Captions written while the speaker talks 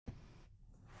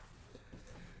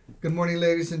Good morning,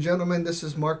 ladies and gentlemen. This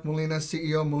is Mark Molina,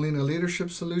 CEO, Molina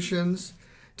Leadership Solutions.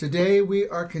 Today we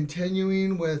are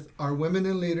continuing with our Women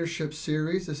in Leadership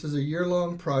series. This is a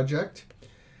year-long project,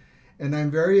 and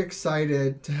I'm very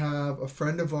excited to have a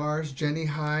friend of ours, Jennie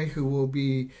Heigh, who will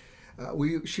be,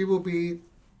 she will be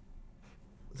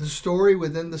the story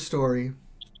within the story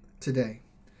today.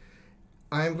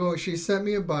 She sent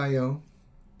me a bio,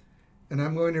 and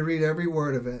I'm going to read every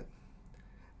word of it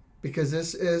because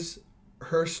this is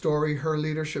her story, her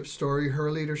leadership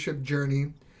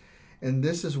journey. And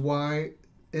this is why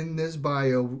in this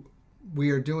bio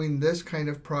we are doing this kind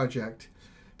of project,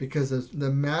 because of the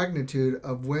magnitude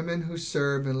of women who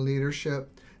serve in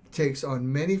leadership takes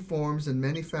on many forms and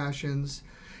many fashions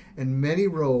and many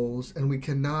roles, and we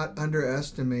cannot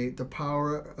underestimate the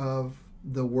power of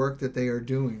the work that they are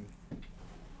doing.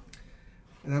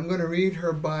 And I'm going to read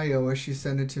her bio as she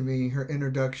sent it to me, her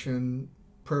introduction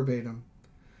verbatim.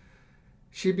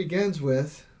 She begins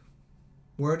with,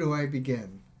 "Where do I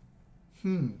begin?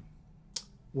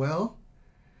 Well,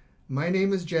 my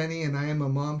name is Jennie and I am a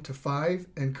mom to 5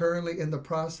 and currently in the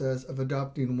process of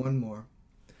adopting one more.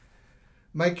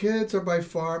 My kids are by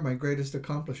far my greatest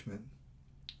accomplishment.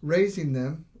 Raising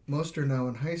them, most are now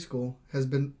in high school, has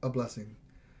been a blessing.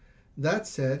 That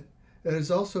said, it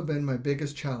has also been my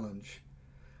biggest challenge.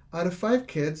 Out of 5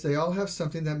 kids, they all have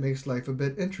something that makes life a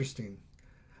bit interesting.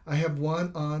 I have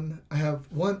one on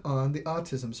the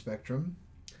autism spectrum,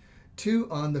 2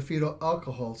 on the fetal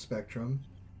alcohol spectrum,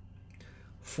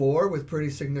 4 with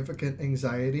pretty significant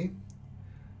anxiety,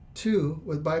 2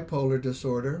 with bipolar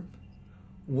disorder,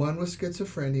 1 with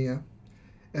schizophrenia,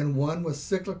 and 1 with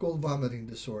cyclical vomiting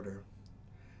disorder.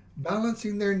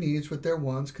 Balancing their needs with their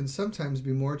wants can sometimes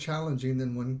be more challenging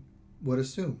than one would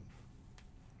assume.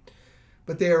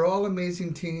 But they are all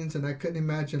amazing teens, and I couldn't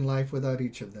imagine life without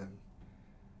each of them.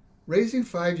 Raising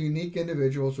 5 unique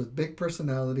individuals with big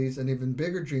personalities and even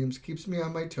bigger dreams keeps me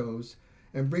on my toes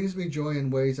and brings me joy in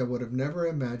ways I would have never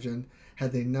imagined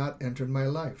had they not entered my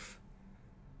life.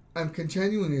 I'm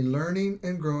continually learning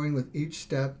and growing with each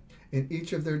step in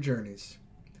each of their journeys.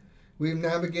 We've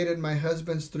navigated my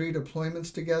husband's 3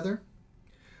 deployments together.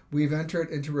 We've entered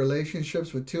into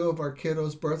relationships with 2 of our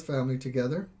kiddos' birth family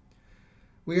together.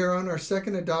 We are on our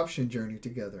 2nd adoption journey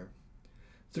together.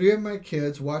 3 of my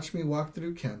kids watched me walk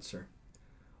through cancer.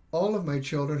 All of my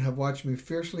children have watched me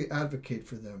fiercely advocate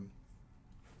for them.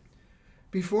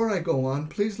 Before I go on,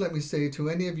 please let me say to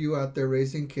any of you out there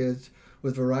raising kids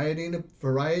with varying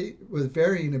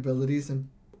abilities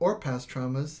or past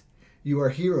traumas, you are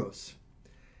heroes.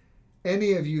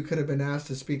 Any of you could have been asked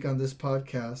to speak on this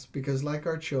podcast because, like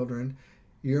our children,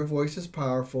 your voice is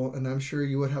powerful, and I'm sure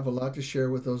you would have a lot to share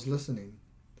with those listening.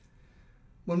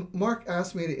 When Mark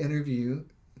asked me to interview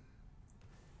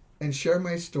and share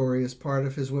my story as part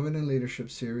of his Women in Leadership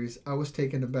series, I was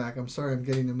taken aback. I'm sorry, I'm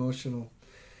getting emotional.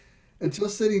 Until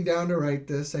sitting down to write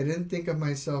this, I didn't think of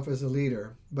myself as a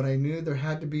leader, but I knew there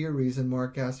had to be a reason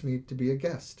Mark asked me to be a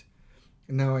guest.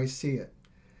 And now I see it.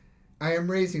 I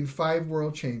am raising 5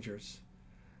 world changers.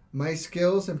 My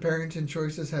skills and parenting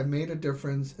choices have made a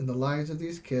difference in the lives of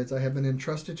these kids I have been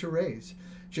entrusted to raise,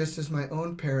 just as my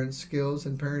own parents' skills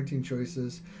and parenting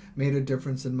choices made a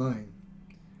difference in mine.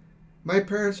 My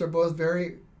parents were both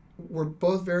very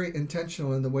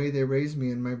intentional in the way they raised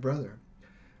me and my brother.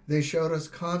 They showed us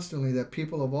constantly that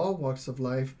people of all walks of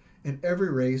life and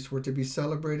every race were to be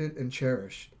celebrated and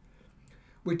cherished.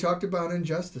 We talked about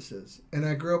injustices, and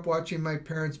I grew up watching my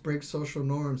parents break social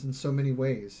norms in so many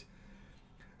ways.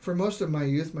 For most of my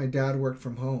youth, my dad worked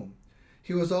from home.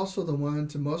 He was also the one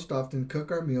to most often cook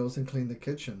our meals and clean the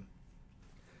kitchen.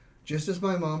 Just as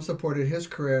my mom supported his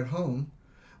career at home,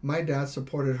 my dad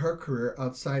supported her career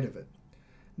outside of it.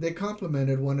 They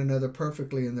complemented one another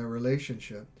perfectly in their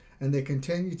relationship, and they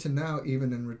continue to now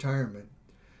even in retirement.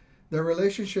 Their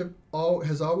relationship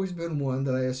has always been one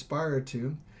that I aspire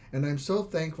to, and I'm so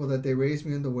thankful that they raised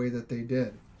me in the way that they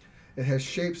did. It has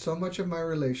shaped so much of my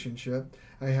relationship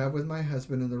I have with my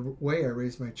husband and the way I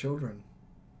raise my children.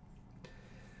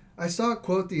 I saw a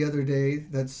quote the other day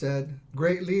that said,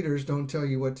 "Great leaders don't tell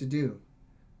you what to do.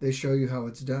 They show you how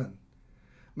it's done."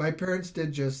 My parents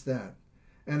did just that,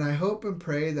 and I hope and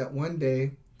pray that one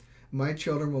day my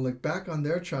children will look back on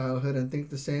their childhood and think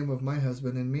the same of my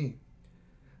husband and me.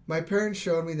 My parents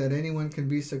showed me that anyone can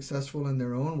be successful in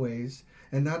their own ways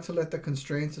and not to let the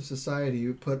constraints of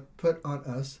society put on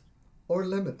us or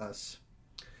limit us.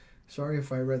 Sorry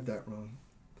if I read that wrong.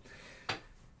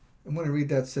 I'm going to read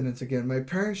that sentence again. My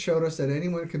parents showed us that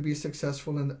anyone can be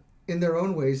successful in their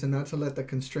own ways and not to let the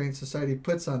constraints society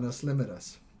puts on us limit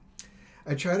us.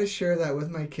 I try to share that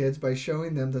with my kids by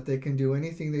showing them that they can do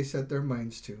anything they set their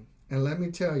minds to, And let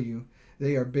me tell you,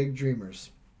 they are big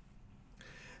dreamers.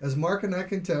 As Mark and I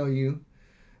can tell you,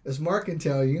 as Mark can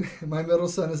tell you, my middle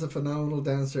son is a phenomenal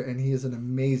dancer and he is an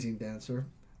amazing dancer.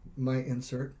 My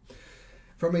insert.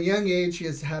 From a young age, he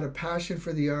has had a passion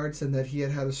for the arts and that he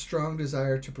had a strong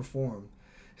desire to perform.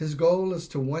 His goal is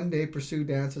to one day pursue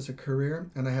dance as a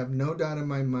career, and I have no doubt in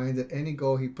my mind that any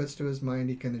goal he puts to his mind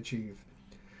he can achieve.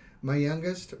 My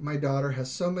youngest, my daughter,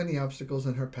 has so many obstacles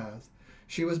in her path.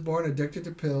 She was born addicted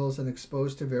to pills and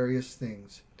exposed to various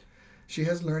things. She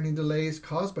has learning delays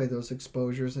caused by those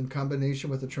exposures in combination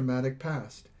with a traumatic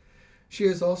past. She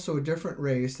is also a different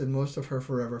race than most of her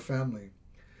forever family.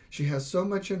 She has so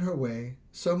much in her way,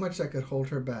 so much that could hold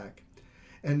her back.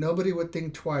 And nobody would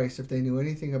think twice if they knew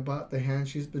anything about the hand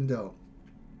she's been dealt.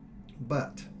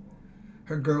 But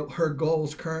her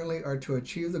goals currently are to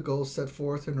achieve the goals set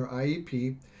forth in her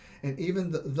IEP, and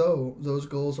even though those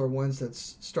goals are ones that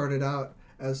started out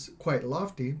as quite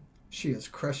lofty, she is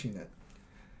crushing it.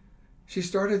 She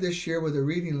started this year with a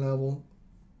reading level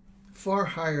far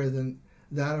higher than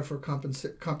that of her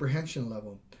comprehension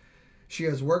level. She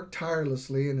has worked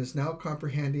tirelessly and is now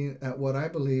comprehending at what I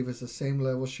believe is the same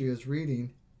level she is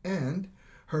reading, and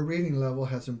her reading level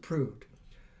has improved.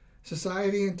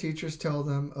 Society and teachers tell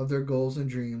them of their goals and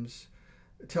dreams,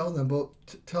 tell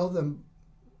them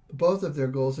both of their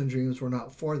goals and dreams were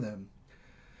not for them.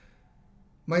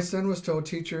 My son was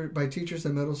told by teachers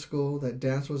in middle school that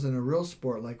dance wasn't a real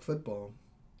sport like football.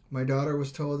 My daughter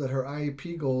was told that her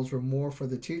IEP goals were more for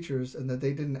the teachers and that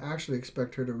they didn't actually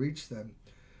expect her to reach them.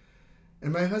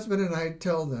 And my husband and I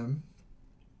told them,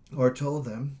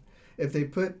 if they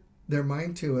put their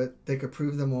mind to it, they could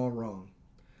prove them all wrong.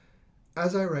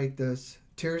 As I write this,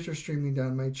 tears are streaming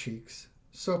down my cheeks.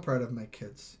 So proud of my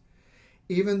kids.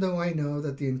 Even though I know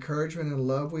that the encouragement and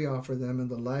love we offer them and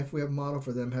the life we have modeled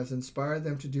for them has inspired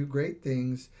them to do great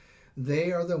things,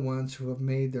 they are the ones who have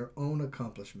made their own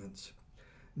accomplishments.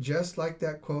 Just like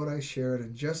that quote I shared,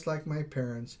 and just like my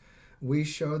parents, we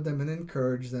showed them and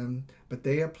encouraged them, but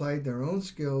they applied their own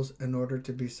skills in order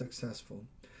to be successful.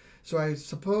 So I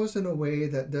suppose in a way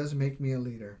that does make me a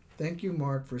leader. Thank you,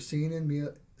 Mark, for seeing me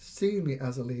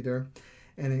as a leader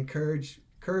and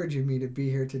encouraging me to be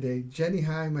here today. Jennie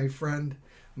Heigh, my friend,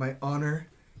 my honor,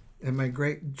 and my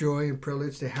great joy and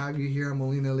privilege to have you here on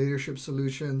Molina Leadership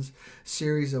Solutions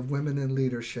series of Women in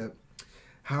Leadership.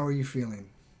 How are you feeling?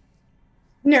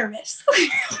 Nervous.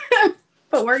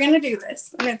 But we're going to do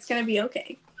this, and it's going to be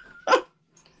okay.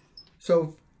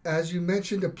 So, as you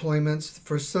mentioned deployments,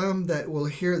 for some that will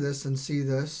hear this and see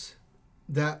this,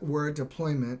 that word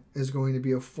deployment is going to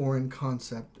be a foreign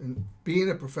concept. And being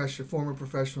a former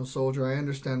professional soldier, I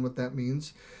understand what that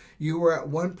means. You were at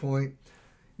one point,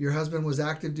 your husband was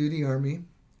active duty Army,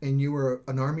 and you were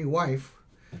an Army wife.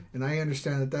 And I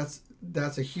understand that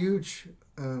that's a huge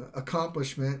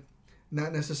accomplishment,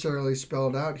 not necessarily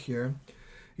spelled out here.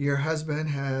 Your husband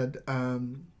had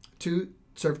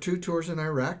served 2 tours in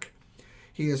Iraq.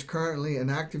 He is currently an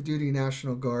active duty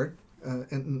National Guard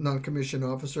and non-commissioned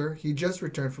officer. He just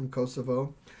returned from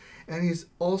Kosovo, and he's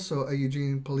also a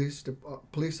Eugene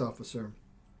police officer.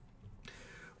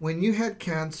 When you had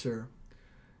cancer,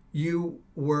 he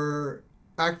was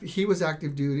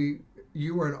active duty.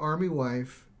 You were an Army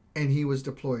wife, and he was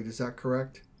deployed. Is that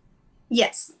correct?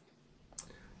 Yes.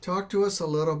 Talk to us a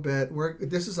little bit.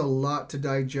 This is a lot to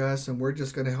digest, and we're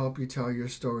just going to help you tell your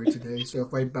story today. So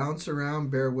if I bounce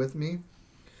around, bear with me.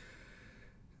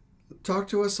 Talk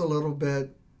to us a little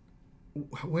bit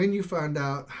when you found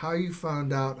out, how you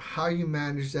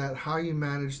managed that, how you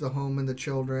managed the home and the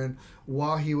children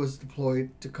while he was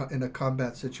deployed in a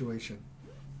combat situation.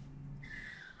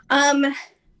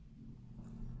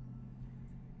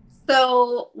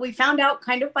 So we found out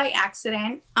kind of by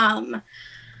accident. I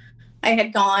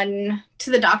had gone to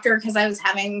the doctor because I was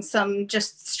having some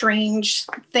just strange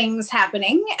things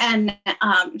happening, and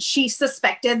she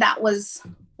suspected that was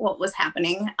what was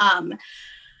happening.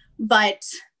 But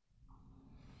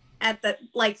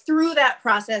through that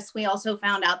process, we also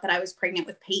found out that I was pregnant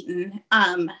with Peyton.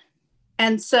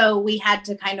 And so we had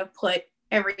to kind of put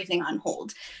everything on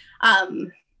hold.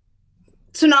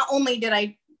 So not only did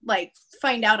I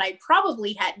find out I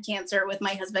probably had cancer with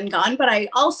my husband gone, but I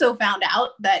also found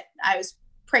out that I was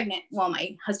pregnant while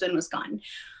my husband was gone.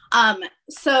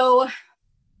 So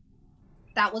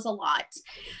that was a lot.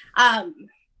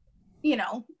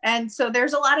 And so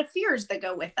there's a lot of fears that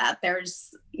go with that.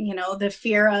 There's, the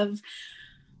fear of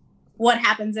what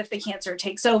happens if the cancer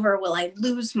takes over. Will I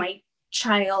lose my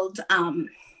child?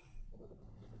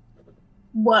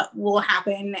 What will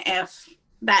happen if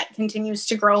that continues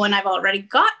to grow and I've already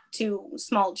got 2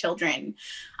 small children?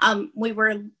 We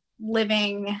were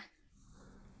living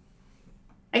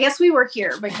I guess we were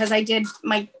here because I did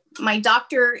my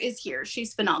doctor is here.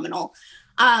 She's phenomenal.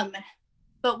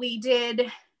 But we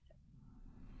did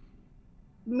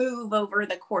move over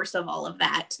the course of all of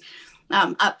that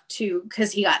up to,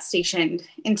 because he got stationed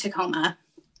in Tacoma.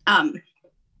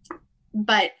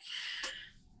 But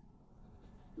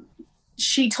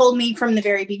she told me from the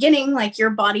very beginning, like, your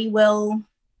body will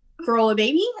grow a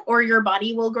baby or your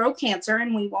body will grow cancer,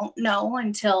 and we won't know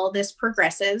until this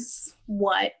progresses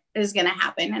what is going to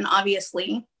happen. And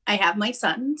obviously I have my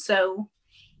son, so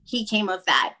he came of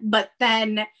that. But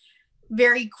then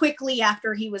very quickly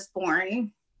after he was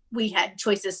born, we had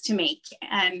choices to make.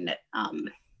 And,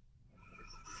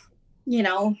 you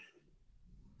know,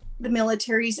 the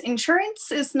military's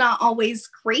insurance is not always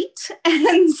great.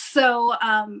 And so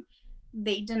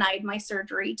they denied my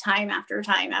surgery time after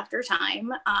time after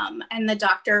time. And the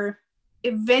doctor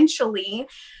eventually,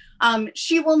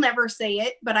 she will never say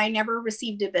it, but I never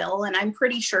received a bill. And I'm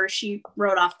pretty sure she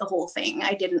wrote off the whole thing.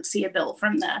 I didn't see a bill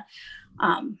from the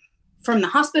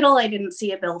hospital. I didn't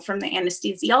see a bill from the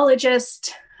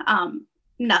anesthesiologist,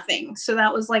 nothing. So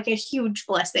that was like a huge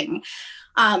blessing.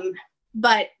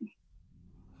 But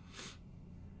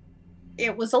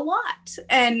it was a lot.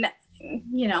 And,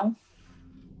 you know,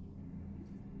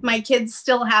 my kids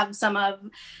still have some of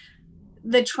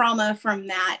the trauma from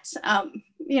that.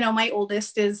 You know, my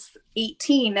oldest is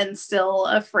 18 and still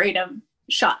afraid of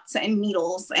shots and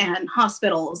needles and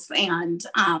hospitals. And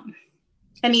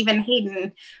even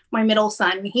Hayden, my middle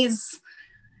son, he's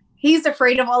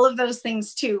afraid of all of those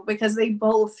things too, because they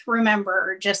both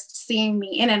remember just seeing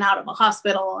me in and out of a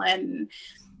hospital and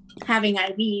having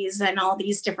IVs and all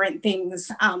these different things.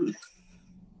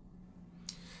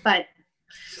 But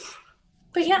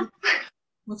yeah.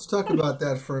 Let's talk about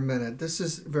that for a minute. This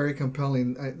is very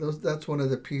compelling. That's one of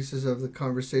the pieces of the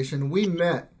conversation. We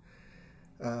met.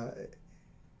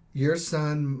 Your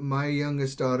son, my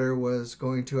youngest daughter, was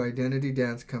going to Identity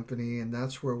Dance Company, and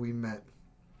that's where we met.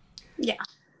 Yeah.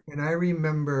 And I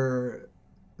remember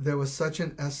there was such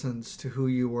an essence to who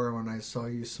you were when I saw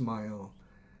you smile.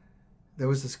 There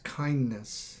was this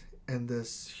kindness and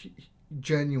this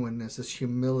genuineness, this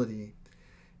humility.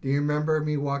 Do you remember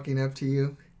me walking up to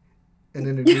you and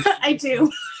introducing? I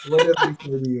do. What did I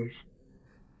say to you?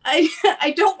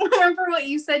 I don't remember what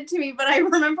you said to me, but I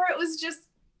remember it was just,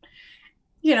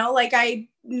 you know, like, I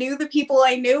knew the people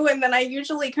I knew, and then I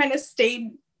usually kind of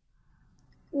stayed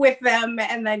with them,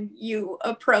 and then you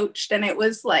approached, and it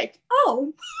was like,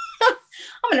 oh, I'm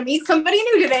going to meet somebody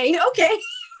new today. Okay.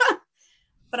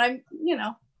 But I'm, you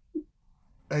know,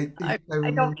 I I don't.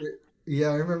 remember. Yeah,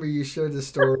 I remember you shared the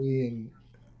story and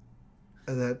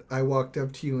that I walked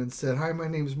up to you and said, "Hi, my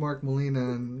name's Mark Molina,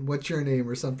 and what's your name?"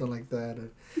 or something like that.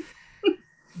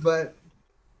 But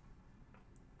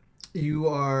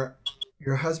your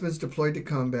husband's deployed to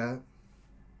combat.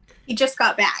 He just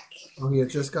got back. Oh, he had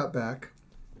just got back.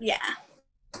 Yeah.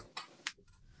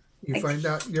 You Like, find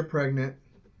out you're pregnant.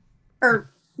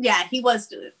 or yeah, he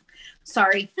was.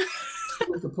 Sorry. He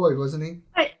was deployed, wasn't he?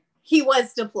 He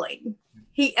was deployed.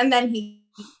 And then he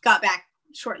got back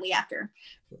shortly after.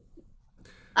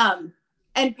 And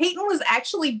Peyton was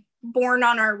actually born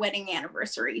on our wedding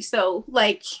anniversary. So,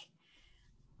 like,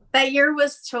 that year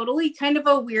was totally kind of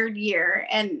a weird year.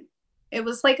 And it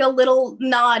was like a little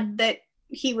nod that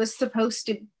he was supposed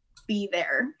to be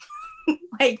there.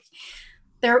 Like,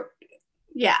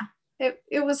 yeah,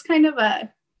 it was kind of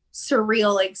a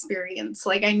surreal experience.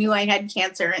 Like, I knew I had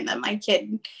cancer, and then my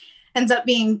kid ends up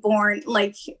being born.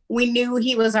 Like, we knew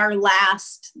he was our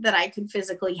last that I could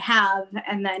physically have,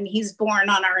 and then he's born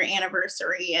on our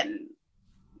anniversary. And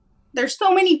there's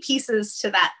so many pieces to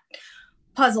that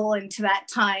puzzle and to that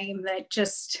time that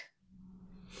just,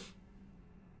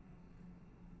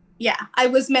 yeah, I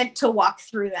was meant to walk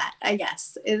through that, I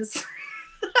guess, is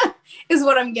is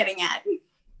what I'm getting at.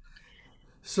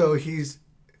 So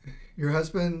your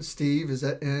husband Steve is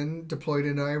deployed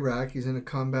into Iraq. He's in a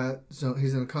combat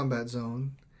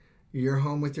zone. You're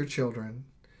home with your children.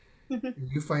 Mm-hmm.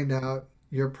 You find out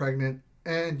you're pregnant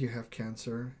and you have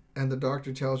cancer, and the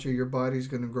doctor tells you your body's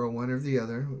going to grow one or the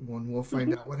other. One will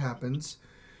find out what happens.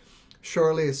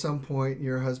 Surely, at some point,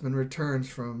 your husband returns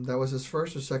from. That was his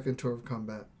first or second tour of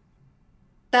combat.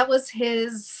 That was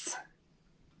his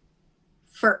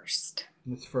first.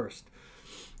 His first.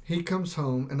 He comes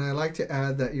home, and I like to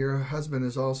add that your husband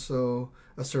is also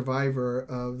a survivor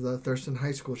of the Thurston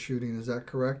High School shooting. Is that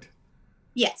correct?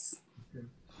 Yes. Okay.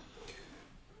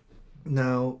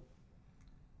 Now,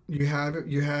 you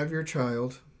have your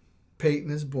child. Peyton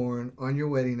is born on your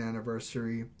wedding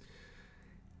anniversary.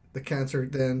 The cancer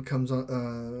then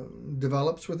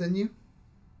develops within you.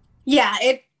 Yeah,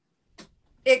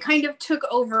 it kind of took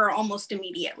over almost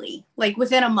immediately. Like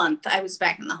within a month, I was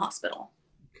back in the hospital.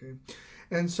 Okay.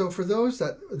 And so for those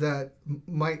that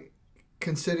might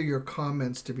consider your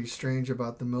comments to be strange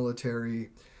about the military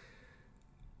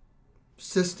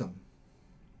system,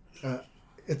 uh,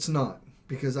 it's not,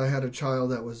 because I had a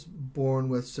child that was born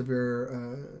with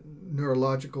severe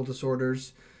neurological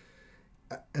disorders.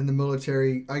 And the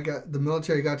military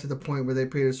got to the point where they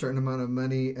paid a certain amount of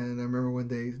money, and I remember when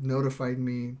they notified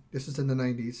me, this is in the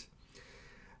 90s,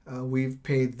 we've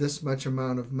paid this much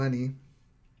amount of money,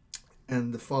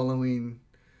 and the following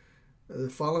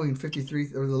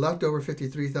 53, or the leftover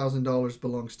 $53,000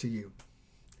 belongs to you.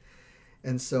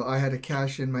 And so I had to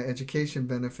cash in my education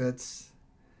benefits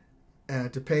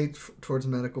to pay towards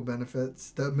medical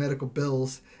benefits, the medical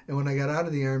bills. And when I got out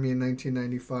of the Army in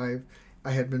 1995,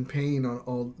 I had been paying on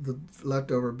all the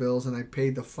leftover bills, and I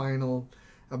paid the final,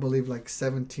 I believe, like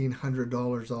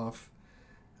 $1,700 off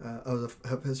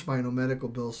of his final medical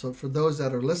bill. So for those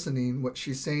that are listening, what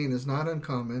she's saying is not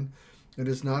uncommon. It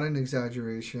is not an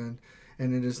exaggeration,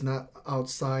 and it is not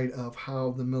outside of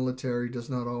how the military does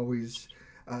not always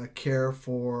care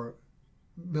for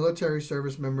military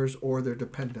service members or their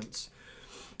dependents.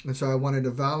 And so I wanted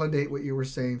to validate what you were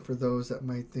saying for those that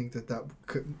might think that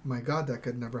could, my God, that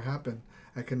could never happen.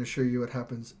 I can assure you it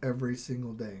happens every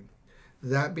single day.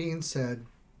 That being said,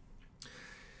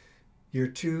 your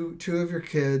two of your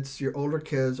kids, your older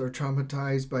kids, are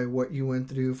traumatized by what you went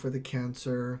through for the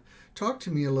cancer. Talk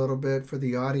to me a little bit, for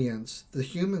the audience, the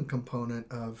human component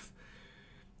of,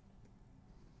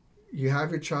 you have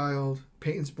your child,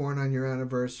 Peyton's born on your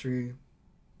anniversary,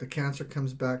 the cancer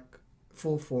comes back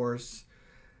full force.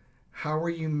 How are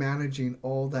you managing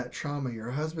all that trauma?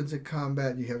 Your husband's in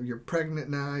combat, you're pregnant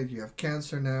now, you have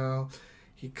cancer now.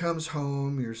 He comes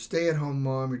home, you're stay-at-home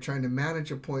mom, you're trying to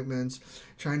manage appointments,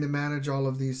 trying to manage all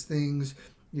of these things.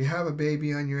 You have a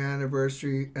baby on your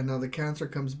anniversary, and now the cancer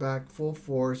comes back full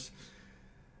force.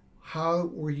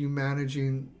 How were you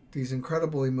managing these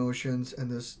incredible emotions and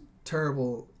this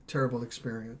terrible, terrible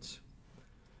experience?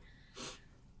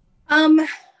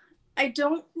 I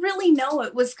don't really know.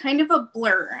 It was kind of a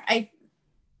blur. I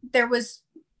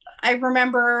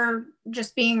remember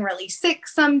just being really sick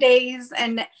some days,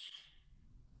 and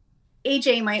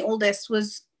AJ, my oldest,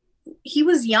 he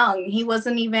was young. He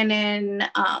wasn't even in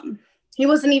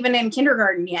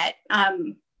kindergarten yet.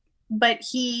 But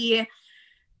he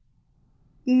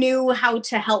knew how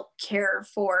to help care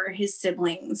for his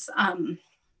siblings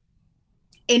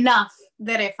enough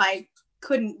that if I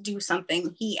couldn't do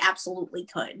something, he absolutely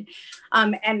could.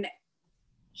 And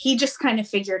he just kind of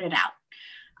figured it out,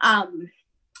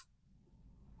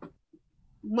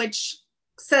 which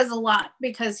says a lot,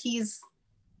 because he's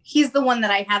the one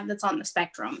that I have that's on the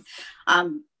spectrum.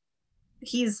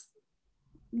 He's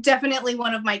definitely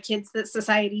one of my kids that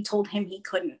society told him he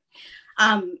couldn't.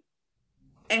 And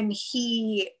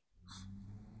he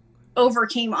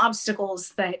overcame obstacles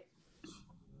that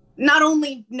not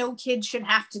only no kid should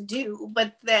have to do,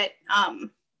 but that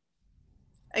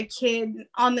a kid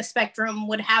on the spectrum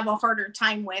would have a harder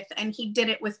time with, and he did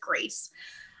it with grace.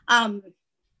 And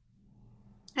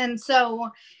so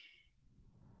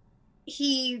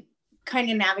he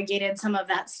kind of navigated some of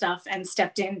that stuff and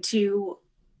stepped into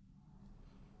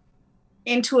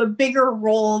a bigger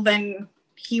role than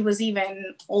he was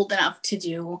even old enough to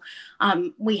do.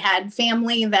 We had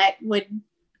family that would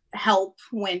help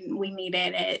when we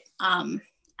needed it. I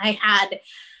had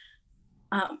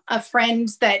a friend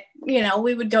that,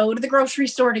 we would go to the grocery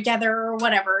store together or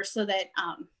whatever, so that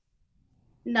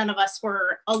none of us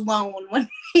were alone when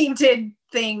we did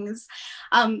things.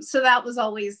 So that was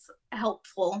always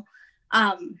helpful.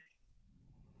 And,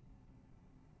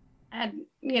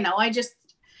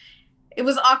 it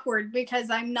was awkward because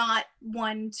I'm not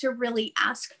one to really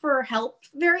ask for help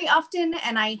very often.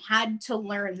 And I had to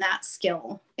learn that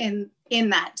skill in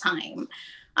that time.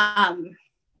 And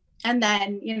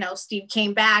then, Steve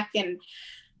came back, and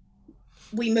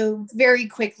we moved very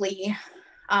quickly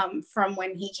from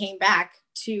when he came back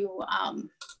to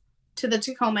the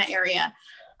Tacoma area,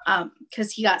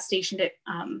 because he got stationed at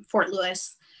Fort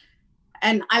Lewis.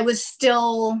 And I was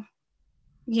still,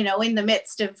 in the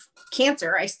midst of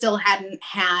cancer. I still hadn't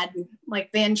had, the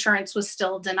insurance was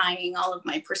still denying all of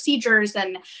my procedures.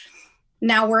 And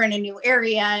now we're in a new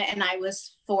area, and I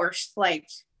was forced,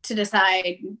 to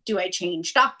decide, do I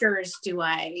change doctors? Do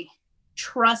I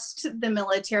trust the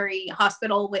military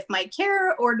hospital with my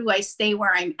care, or do I stay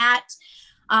where I'm at?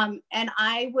 And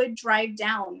I would drive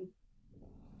down,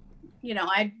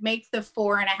 I'd make the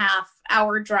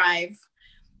 4.5-hour drive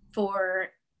for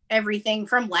everything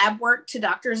from lab work to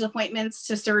doctor's appointments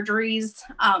to surgeries.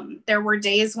 There were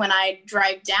days when I'd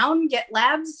drive down, get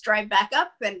labs, drive back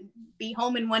up, and be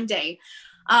home in one day,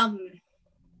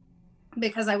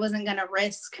 because I wasn't going to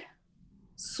risk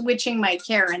switching my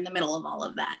care in the middle of all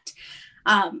of that.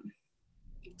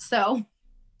 So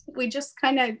we just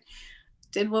kind of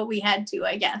did what we had to,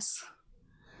 I guess.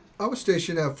 I was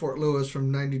stationed at Fort Lewis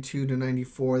from 92 to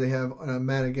 94. They have a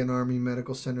Madigan Army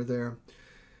Medical Center there.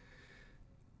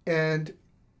 And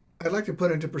I'd like to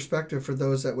put into perspective for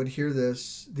those that would hear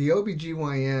this, the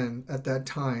OBGYN at that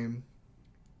time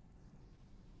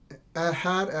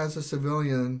had, as a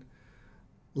civilian,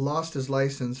 lost his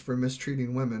license for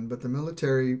mistreating women, but the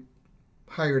military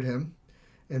hired him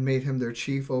and made him their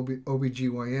chief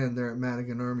OBGYN there at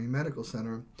Madigan Army Medical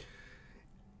Center.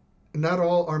 Not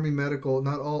all Army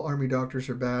doctors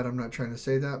are bad. I'm not trying to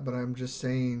say that, but I'm just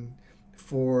saying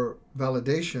for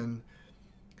validation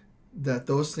that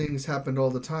those things happened all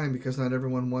the time, because not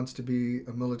everyone wants to be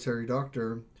a military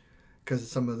doctor because of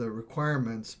some of the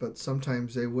requirements, but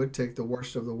sometimes they would take the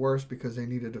worst of the worst because they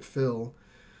needed to fill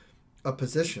a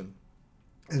position.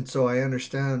 And so I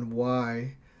understand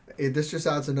why. This just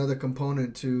adds another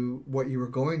component to what you were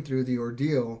going through, the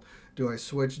ordeal. Do I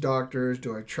switch doctors?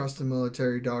 Do I trust the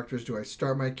military doctors? Do I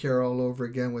start my care all over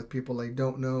again with people I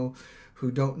don't know,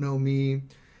 who don't know me?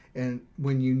 And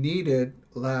when you needed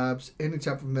labs, any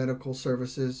type of medical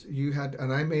services, you had,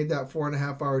 and I made that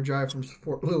 4.5 hour drive from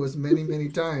Fort Lewis many, many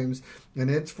times. And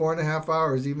it's 4.5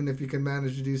 hours, even if you can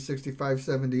manage to do 65,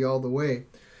 70 all the way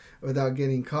without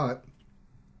getting caught.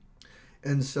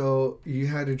 And so you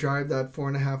had to drive that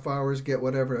 4.5 hours, get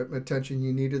whatever attention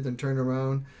you needed, then turn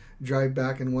around, drive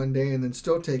back in one day, and then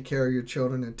still take care of your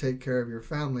children and take care of your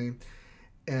family.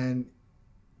 And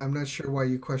I'm not sure why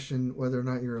you question whether or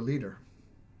not you're a leader.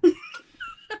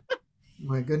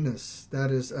 My goodness,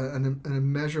 that is an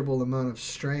immeasurable amount of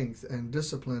strength and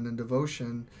discipline and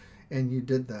devotion, and you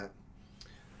did that.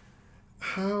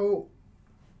 How,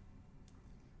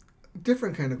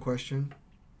 different kind of question.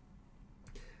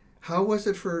 How was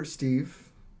it for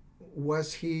Steve?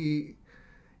 Was he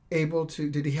able to,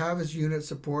 did he have his unit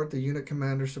support, the unit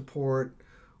commander support?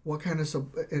 What kind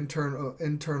of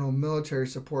internal military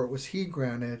support was he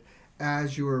granted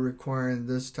as you were requiring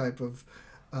this type of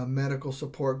medical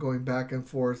support, going back and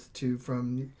forth to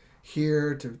from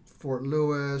here to Fort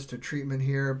Lewis to treatment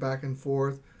here, back and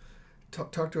forth?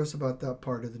 Talk to us about that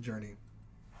part of the journey.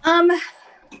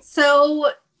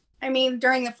 So, I mean,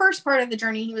 during the first part of the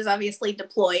journey, he was obviously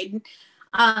deployed.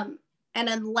 And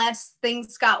unless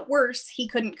things got worse, he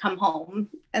couldn't come home.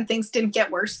 And things didn't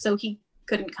get worse, so he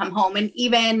couldn't come home. And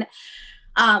even,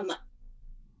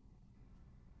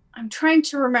 I'm trying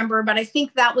to remember, but I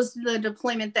think that was the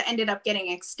deployment that ended up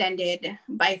getting extended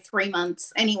by 3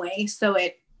 months anyway. So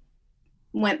it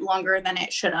went longer than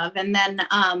it should have. And then,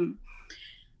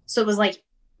 so it was like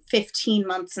 15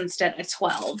 months instead of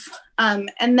 12.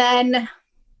 And then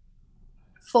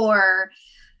for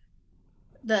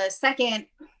the second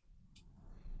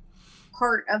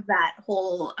part of that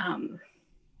whole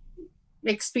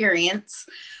experience,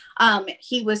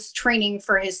 he was training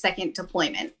for his second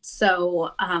deployment.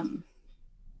 So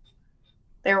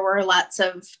there were lots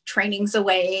of trainings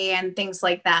away and things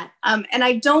like that. And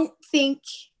I don't think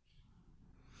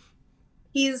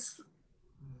he's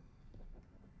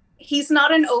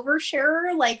not an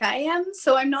oversharer like I am.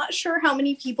 So I'm not sure how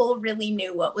many people really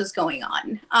knew what was going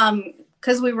on,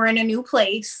 because we were in a new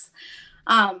place.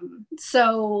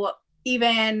 So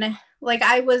even like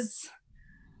I was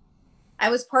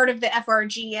part of the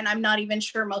FRG, and I'm not even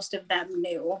sure most of them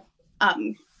knew,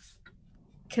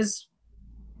 because,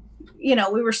 you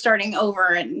know, we were starting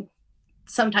over, and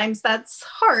sometimes that's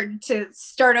hard to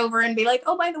start over and be like,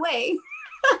 oh, by the way,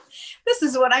 this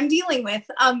is what I'm dealing with.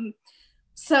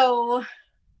 So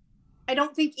I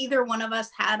don't think either one of us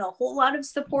had a whole lot of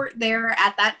support there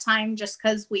at that time, just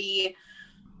because we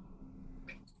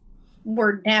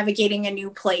were navigating a new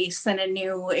place and a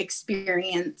new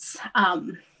experience.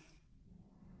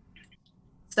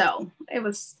 So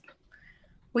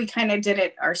we kind of did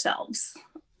it ourselves.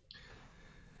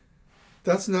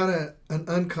 That's not an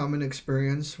uncommon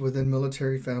experience within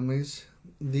military families.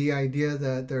 The idea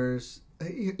that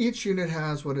each unit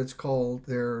has what it's called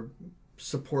their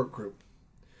support group.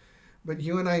 But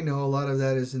you and I know a lot of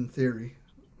that is in theory,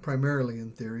 primarily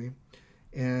in theory.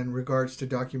 And regards to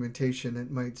documentation,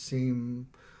 it might seem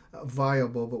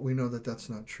viable, but we know that that's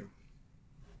not true.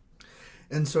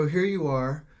 And so here you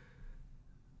are,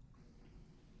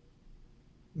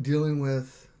 dealing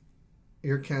with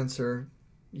your cancer.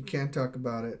 You can't talk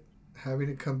about it, having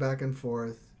to come back and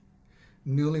forth,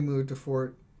 newly moved to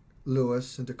Fort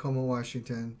Lewis in Tacoma,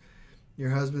 Washington.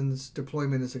 Your husband's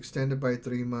deployment is extended by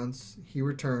 3 months. He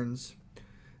returns.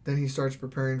 Then he starts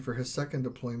preparing for his second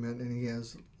deployment, and he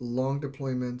has long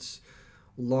deployments,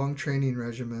 long training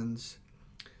regimens,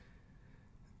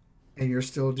 and you're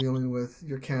still dealing with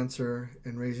your cancer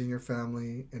and raising your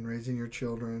family and raising your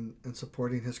children and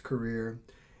supporting his career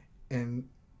and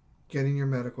getting your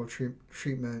medical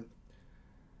treatment,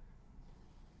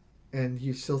 and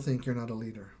you still think you're not a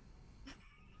leader.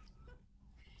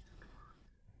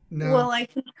 Now, Well, I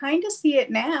can kind of see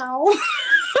it now.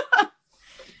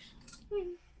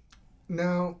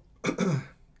 now,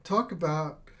 talk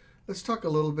about. Let's talk a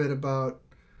little bit about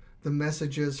the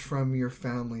messages from your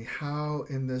family. How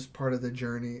in this part of the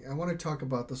journey, I want to talk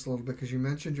about this a little bit because you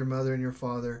mentioned your mother and your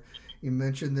father. You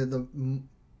mentioned that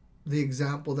the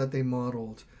example that they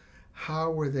modeled.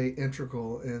 How were they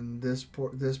integral in this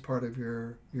part of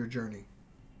your journey?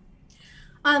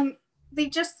 um, they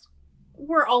just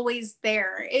were always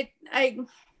there.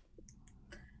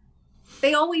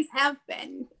 They always have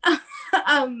been.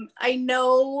 I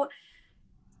know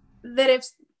that if,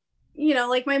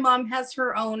 like my mom has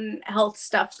her own health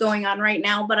stuff going on right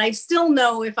now, but I still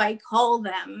know if I call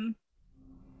them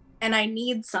and I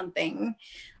need something,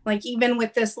 like even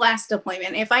with this last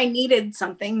deployment, if I needed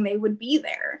something, they would be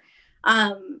there.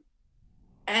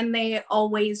 And they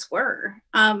always were.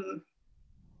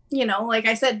 Like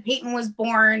I said, Peyton was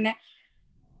born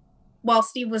while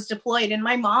Steve was deployed, and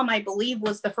my mom, I believe,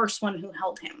 was the first one who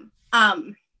held him.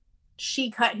 She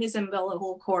cut his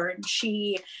umbilical cord.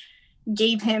 She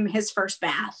gave him his first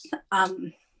bath.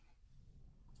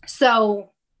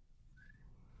 So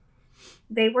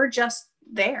they were just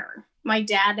there. My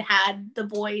dad had the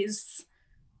boys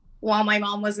while my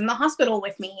mom was in the hospital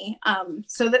with me,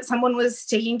 so that someone was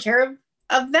taking care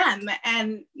of them.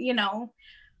 And,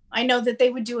 I know that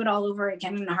they would do it all over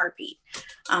again in a heartbeat,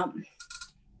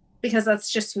 because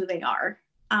that's just who they are.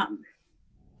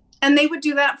 And they would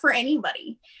do that for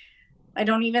anybody. I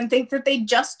don't even think that they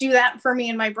just do that for me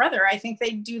and my brother. I think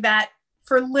they do that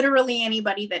for literally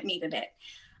anybody that needed it.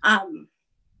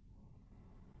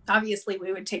 Obviously,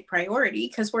 we would take priority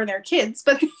because we're their kids,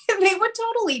 but they would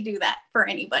totally do that for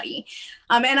anybody.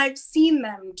 And I've seen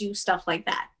them do stuff like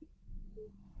that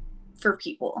for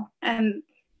people. And,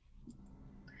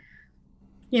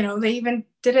 they even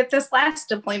did it this last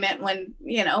deployment when,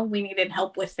 we needed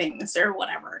help with things or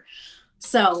whatever.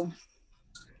 So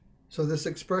this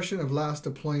expression of last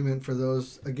deployment, for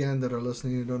those again that are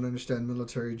listening who don't understand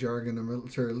military jargon or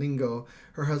military lingo,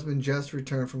 her husband just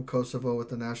returned from Kosovo with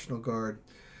the National Guard.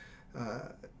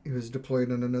 He was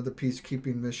deployed on another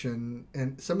peacekeeping mission,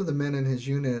 and some of the men in his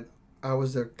unit, I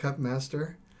was their cup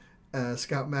master,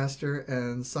 scoutmaster,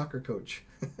 and soccer coach.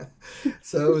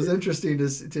 So it was interesting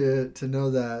to know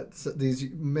that. So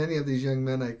many of these young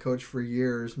men I coached for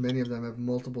years. Many of them have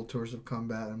multiple tours of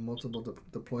combat and multiple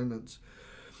deployments.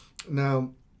 Now,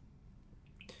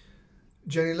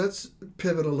 Jennie, let's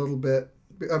pivot a little bit.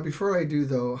 Before I do,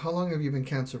 though, how long have you been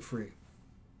cancer free?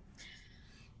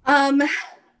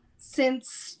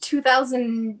 Since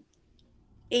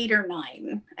 2008 or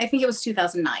 9. I think it was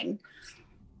 2009.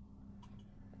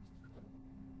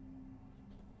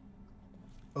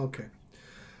 Okay.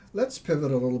 Let's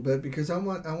pivot a little bit because I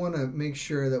want to make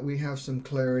sure that we have some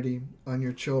clarity on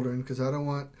your children, because I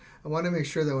want to make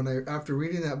sure that after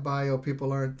reading that bio,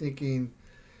 people aren't thinking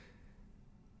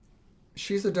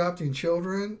she's adopting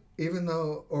children, even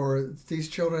though, or these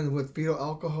children with fetal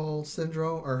alcohol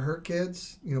syndrome are her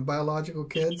kids, biological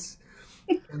kids,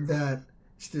 and that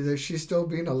she's still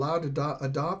being allowed to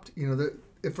adopt.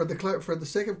 For the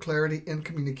sake of clarity and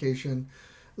communication,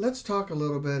 let's talk a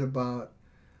little bit about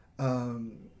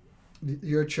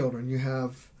your children. You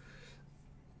have,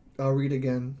 I'll read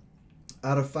again.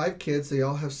 Out of 5 kids, they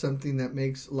all have something that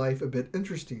makes life a bit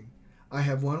interesting. I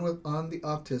have one on the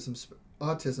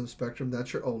autism spectrum,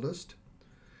 that's your oldest.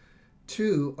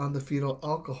 2 on the fetal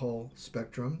alcohol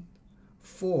spectrum.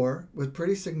 4 with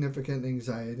pretty significant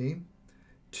anxiety.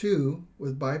 2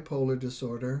 with bipolar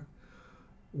disorder.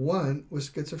 1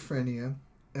 with schizophrenia.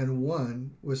 And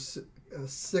 1 with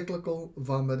cyclical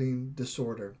vomiting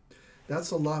disorder.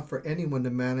 That's a lot for anyone to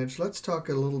manage. Let's talk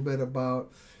a little bit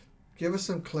about, give us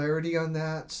some clarity on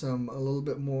that, a little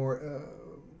bit more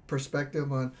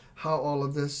perspective on how all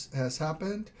of this has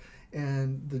happened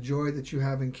and the joy that you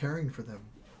have in caring for them.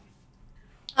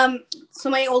 So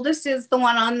my oldest is the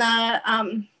one on the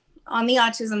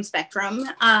autism spectrum.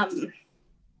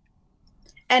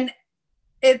 And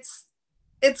it's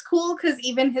cool because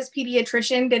even his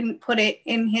pediatrician didn't put it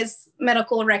in his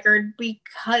medical record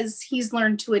because he's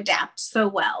learned to adapt so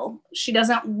well. She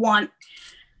doesn't want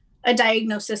a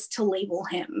diagnosis to label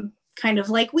him, kind of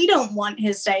like we don't want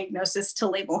his diagnosis to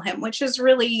label him, which is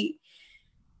really,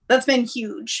 that's been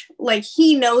huge. Like,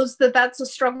 he knows that that's a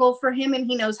struggle for him and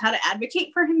he knows how to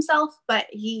advocate for himself, but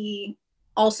he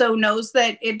also knows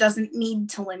that it doesn't need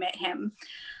to limit him.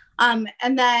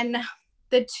 And then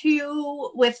the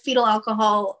two with fetal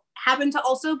alcohol happen to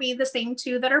also be the same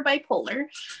two that are bipolar.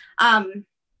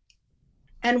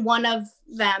 And one of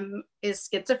them is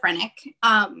schizophrenic.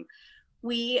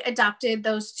 We adopted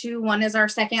those two. One is our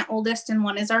second oldest and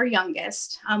one is our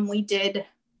youngest. We did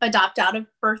adopt out of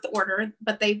birth order,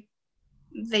 but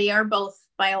they are both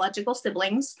biological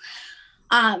siblings.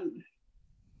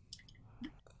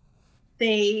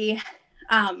 We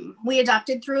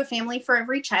adopted through a family for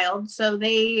every child. So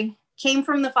they came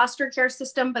from the foster care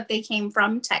system, but they came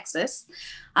from Texas,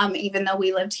 even though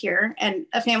we lived here. And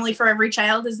a family for every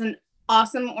child is an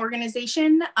awesome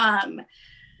organization.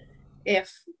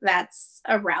 If that's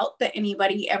a route that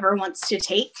anybody ever wants to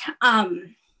take.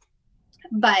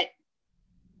 But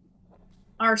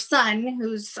our son,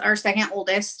 who's our second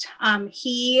oldest,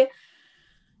 he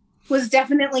was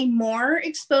definitely more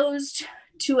exposed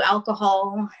to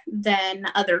alcohol than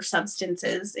other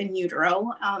substances in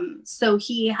utero. So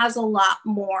he has a lot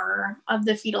more of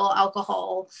the fetal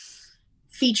alcohol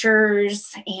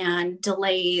features and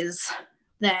delays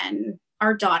than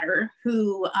our daughter,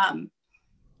 who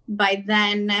by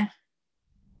then,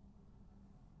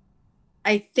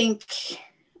 I think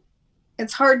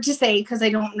it's hard to say because I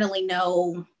don't really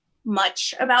know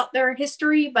much about their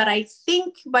history, but I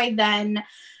think by then,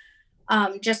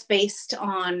 just based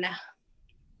on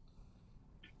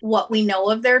what we know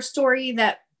of their story,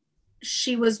 that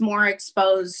she was more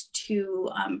exposed to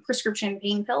prescription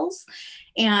pain pills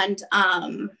and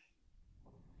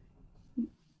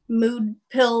mood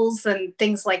pills and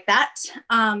things like that.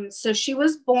 So she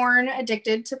was born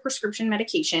addicted to prescription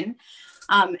medication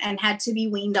and had to be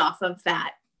weaned off of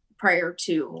that prior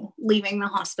to leaving the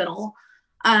hospital.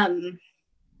 And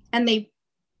they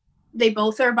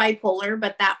both are bipolar,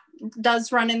 but that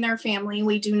does run in their family.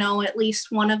 We do know at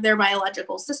least one of their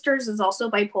biological sisters is also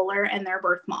bipolar, and their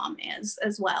birth mom is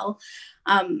as well.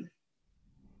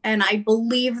 And I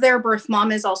believe their birth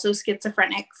mom is also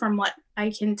schizophrenic from what I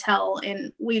can tell.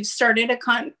 And we've started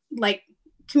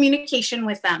communication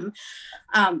with them.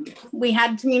 We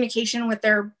had communication with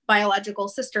their biological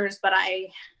sisters, but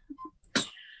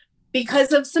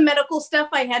because of some medical stuff,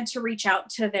 I had to reach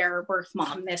out to their birth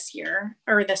mom this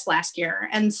last year.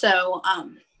 And so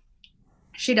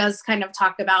she does kind of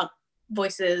talk about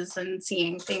voices and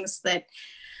seeing things that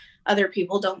other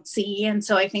people don't see. And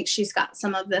so I think she's got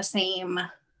some of the same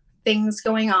things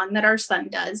going on that our son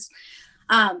does.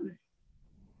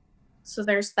 So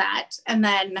there's that. And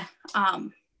then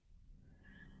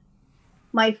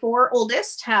my four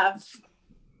oldest have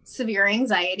severe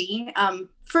anxiety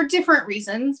for different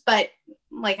reasons. But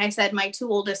like I said, my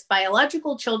two oldest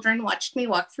biological children watched me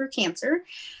walk through cancer.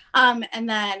 And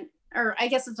then, or I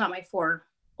guess it's not my four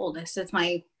oldest, it's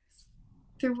my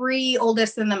three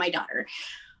oldest and then my daughter.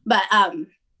 But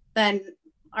then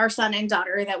our son and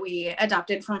daughter that we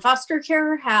adopted from foster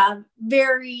care have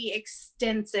very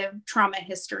extensive trauma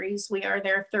histories. We are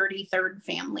their 33rd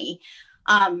family.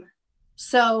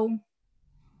 So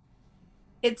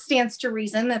it stands to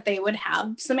reason that they would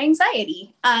have some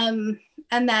anxiety. And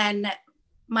then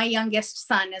my youngest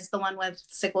son is the one with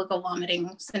cyclical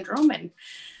vomiting syndrome, and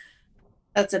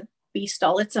that's a beast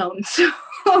all its own. So,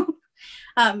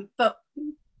 but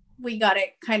we got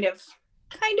it kind of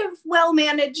well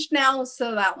managed now,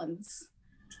 so that one's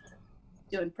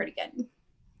doing pretty good.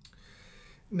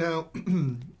 Now,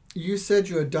 you said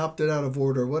you adopted out of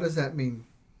order. What does that mean?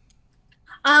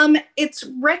 It's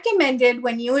recommended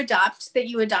when you adopt that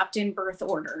you adopt in birth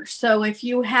order. So if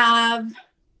you have,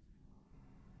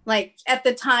 like at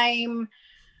the time,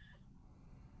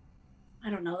 I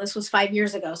don't know, this was 5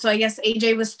 years ago. So I guess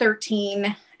AJ was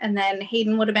 13 and then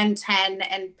Hayden would have been 10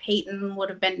 and Peyton would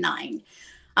have been 9.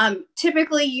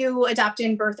 Typically you adopt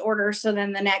in birth order. So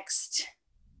then the next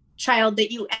child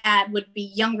that you add would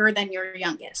be younger than your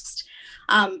youngest.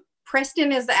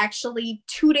 Preston is actually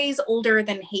 2 days older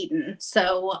than Hayden.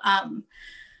 So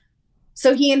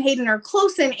he and Hayden are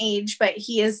close in age, but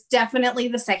he is definitely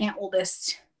the second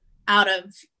oldest out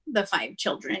of the 5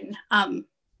 children,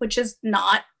 which is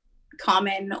not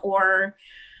common or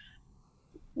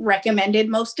recommended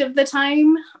most of the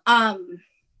time.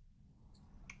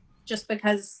 Just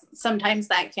because sometimes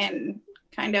that can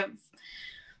kind of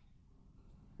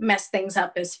mess things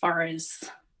up as far as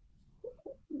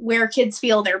where kids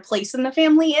feel their place in the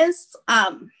family is.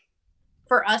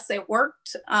 For us, it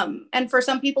worked. And for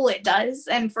some people it does.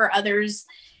 And for others,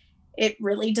 it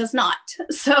really does not.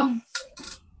 So,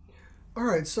 All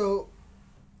right, so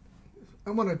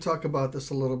I want to talk about this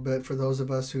a little bit for those of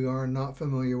us who are not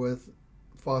familiar with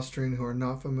fostering, who are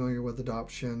not familiar with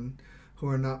adoption, who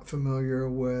are not familiar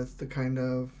with the kind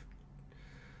of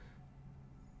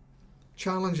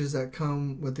challenges that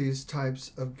come with these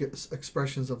types of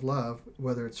expressions of love,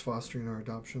 whether it's fostering or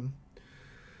adoption.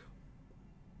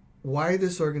 Why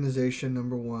this organization,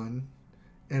 number one,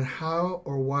 and how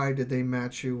or why did they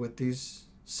match you with these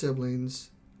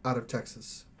siblings out of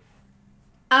Texas?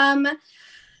 um,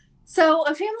 so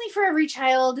a family for every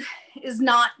child is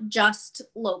not just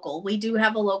local. We do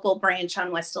have a local branch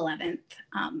on West 11th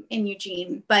in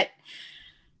Eugene, but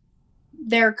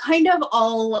they're kind of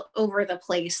all over the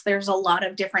place. There's a lot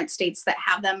of different states that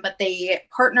have them, but they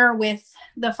partner with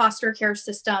the foster care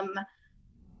system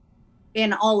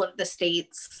in all of the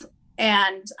states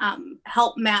and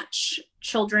help match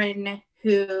children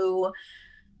who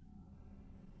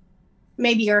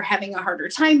maybe are having a harder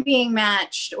time being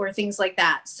matched or things like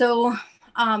that. So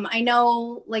I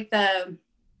know like the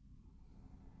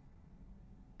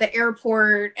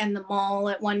airport and the mall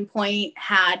at one point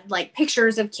had like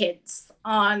pictures of kids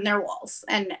on their walls,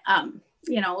 and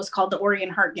it was called the Orion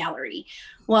Heart Gallery.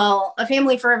 Well, a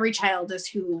family for every child is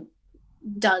who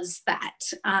does that.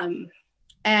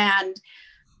 And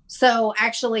so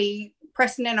actually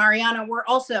Preston and Ariana were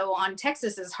also on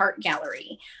Texas's Heart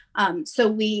Gallery. So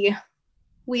we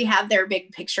have their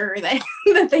big picture that,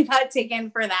 that they got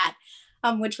taken for that,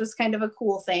 which was kind of a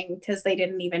cool thing because they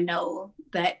didn't even know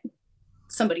that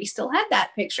somebody still had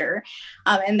that picture,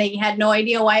 and they had no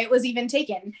idea why it was even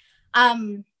taken.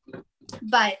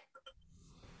 But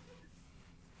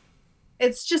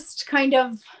it's just kind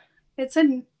of, it's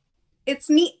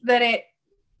neat that it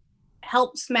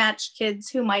helps match kids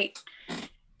who might,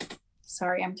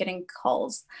 sorry, I'm getting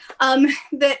calls,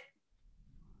 that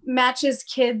matches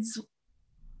kids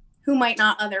who might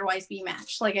not otherwise be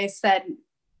matched. Like I said,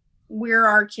 we're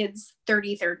our kids'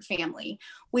 33rd family.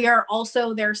 We are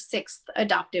also their 6th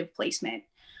adoptive placement.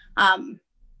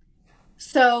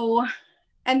 So,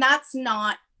 and that's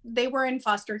not, they were in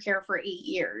foster care for 8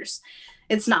 years.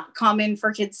 It's not common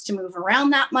for kids to move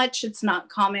around that much. It's not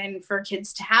common for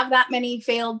kids to have that many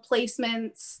failed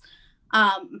placements.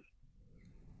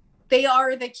 They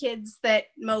are the kids that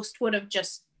most would have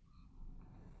just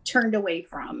turned away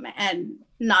from and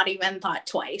not even thought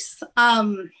twice.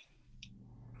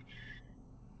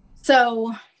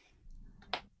 So,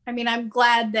 I mean, I'm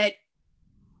glad that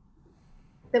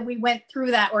we went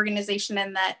through that organization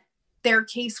and that their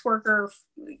caseworker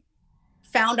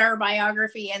found our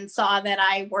biography and saw that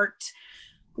I worked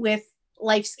with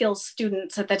life skills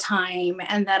students at the time,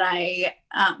 and that I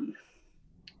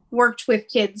worked with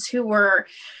kids who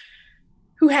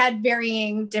had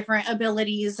varying different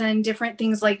abilities and different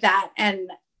things like that. And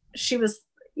she was,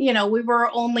 we were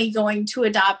only going to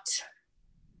adopt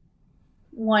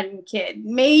one kid,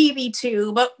 maybe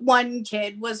 2, but 1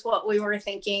 kid was what we were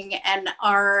thinking. And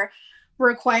our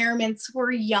requirements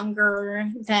were younger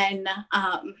than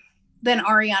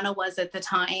Ariana was at the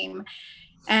time.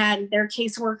 And their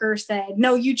caseworker said,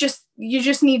 no, you just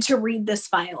need to read this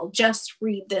file. Just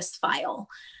read this file.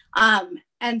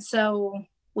 And so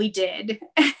we did.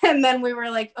 And then we were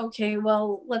like, okay,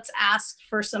 well, let's ask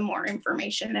for some more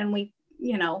information. And we,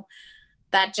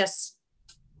 that just,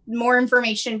 more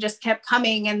information just kept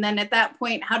coming. And then at that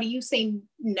point, how do you say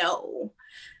no?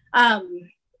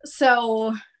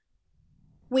 So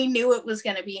we knew it was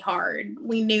going to be hard.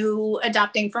 We knew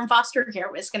adopting from foster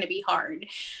care was going to be hard.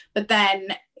 But then,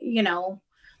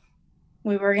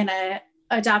 we were going to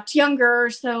adopt younger,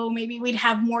 so maybe we'd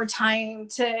have more time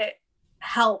to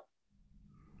help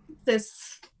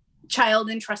this child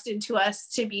entrusted to us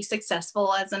to be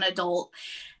successful as an adult.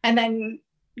 And then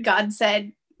God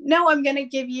said, no, I'm going to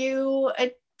give you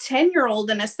a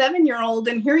 10-year-old and a 7-year-old,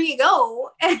 and here you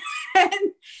go.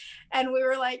 And we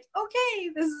were like, okay,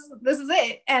 this is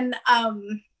it. And,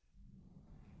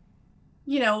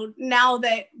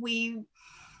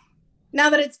 now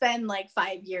that it's been like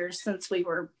 5 years since we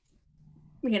were,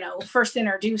 first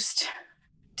introduced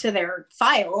to their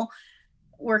file,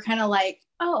 we're kind of like,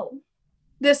 oh,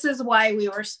 this is why we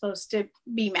were supposed to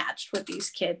be matched with these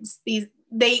kids.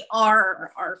 They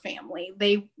are our family.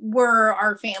 They were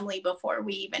our family before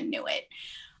we even knew it.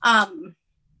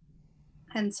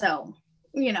 And so,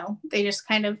 they just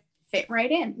kind of fit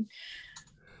right in.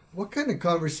 What kind of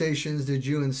conversations did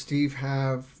you and Steve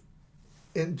have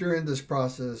during this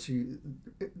process?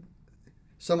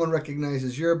 Someone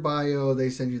recognizes your bio, they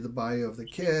send you the bio of the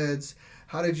kids.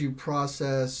 How did you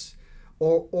process,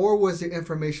 or was the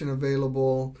information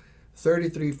available?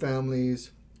 33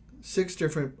 families, 6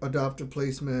 different adoptive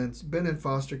placements, been in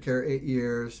foster care 8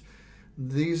 years.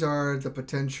 These are the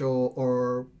potential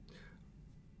or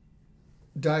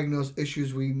diagnosed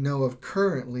issues we know of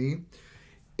currently.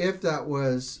 If that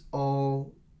was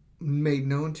all made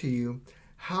known to you,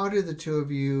 how did the two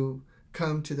of you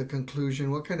come to the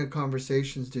conclusion? What kind of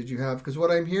conversations did you have? Because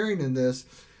what I'm hearing in this,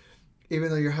 even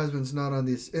though your husband's not on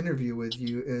this interview with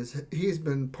you, is he's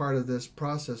been part of this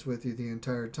process with you the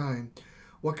entire time.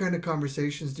 What kind of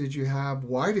conversations did you have?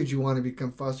 Why did you want to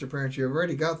become foster parents? You've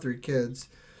already got 3 kids.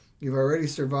 You've already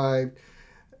survived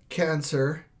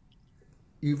cancer.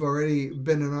 You've already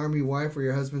been an army wife where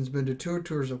your husband's been to 2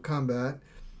 tours of combat.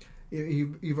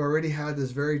 You've already had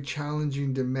this very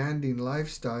challenging, demanding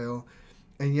lifestyle,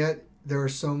 and yet there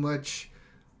is so much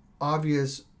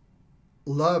obvious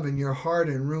love in your heart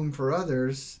and room for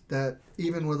others that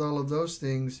even with all of those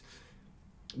things,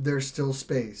 there's still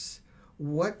space.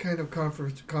 What kind of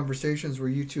conversations were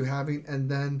you two having, and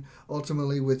then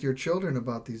ultimately with your children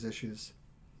about these issues?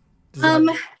 Um,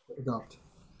 Desire to adopt.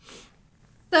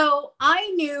 so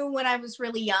I knew when I was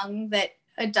really young that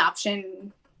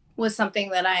adoption was something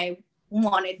that I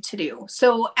wanted to do.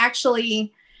 So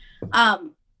actually,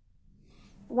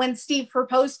 when Steve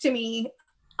proposed to me,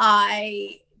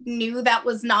 I knew that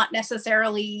was not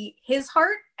necessarily his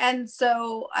heart. And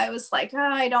so I was like,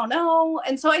 I don't know.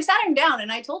 And so I sat him down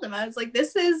and I told him, I was like,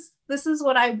 this is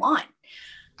what I want.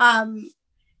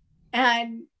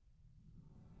 And,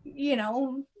 you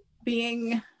know,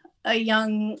 being a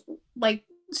young, like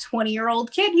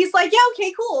 20-year-old kid, he's like, yeah,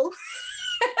 okay, cool.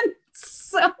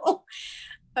 So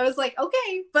I was like,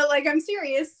 okay, but like, I'm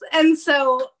serious. And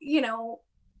so,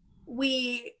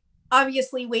 we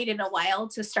obviously waited a while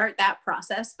to start that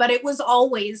process, but it was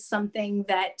always something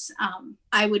that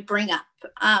I would bring up.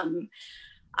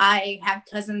 I have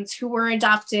cousins who were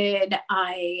adopted.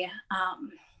 I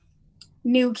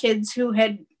knew kids who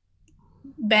had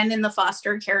been in the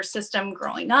foster care system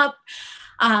growing up.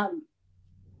 And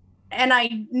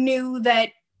I knew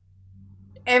that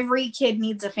every kid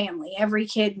needs a family. Every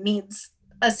kid needs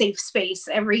a safe space.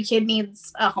 Every kid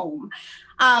needs a home.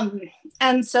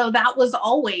 And so that was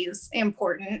always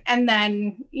important. And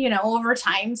then, over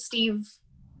time, Steve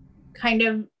kind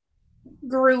of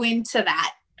grew into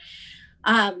that.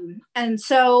 And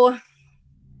so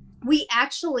we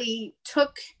actually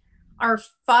took our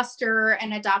foster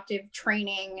and adoptive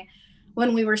training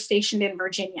when we were stationed in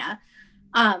Virginia.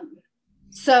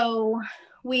 So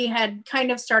we had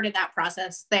kind of started that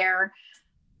process there.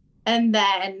 And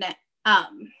then,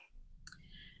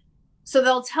 so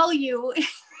they'll tell you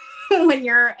when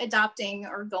you're adopting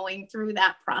or going through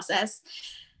that process,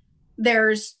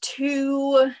 there's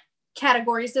 2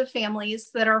 categories of families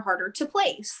that are harder to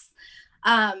place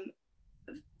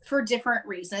for different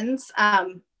reasons,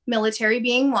 military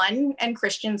being one and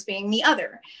Christians being the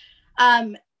other.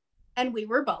 And we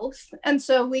were both. And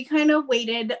so we kind of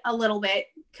waited a little bit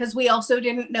because we also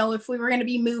didn't know if we were going to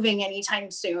be moving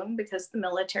anytime soon because the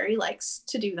military likes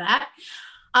to do that.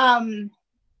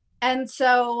 And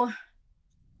so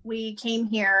we came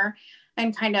here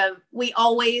and we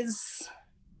always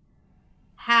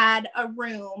had a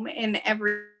room in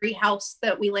every house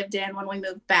that we lived in when we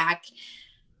moved back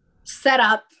set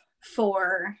up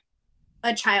for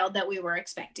a child that we were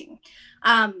expecting.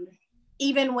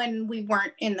 Even when we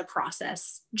weren't in the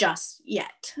process just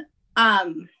yet.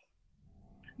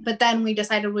 But then we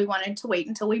decided we wanted to wait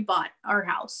until we bought our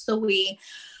house. So we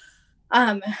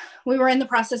were in the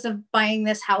process of buying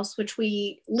this house, which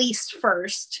we leased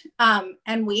first.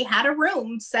 And we had a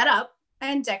room set up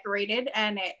and decorated,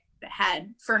 and it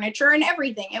had furniture and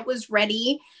everything. It was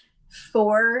ready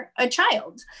for a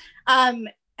child. And,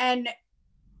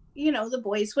 the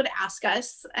boys would ask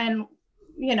us, and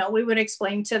we would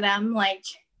explain to them, like,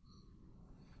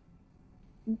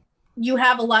 you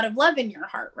have a lot of love in your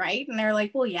heart, right? And they're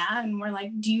like, well, yeah. And we're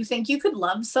like, do you think you could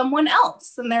love someone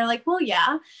else? And they're like, well,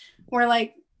 yeah. We're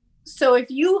like, so if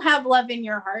you have love in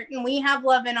your heart and we have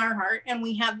love in our heart and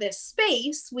we have this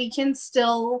space, we can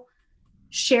still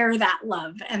share that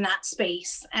love and that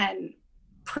space and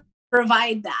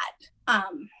provide that.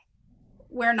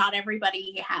 Where not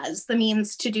everybody has the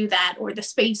means to do that or the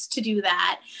space to do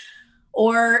that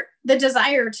or the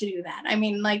desire to do that. I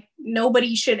mean, like,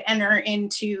 nobody should enter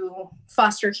into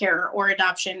foster care or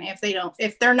adoption if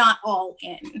they're not all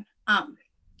in,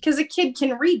 because a kid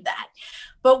can read that,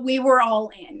 but we were all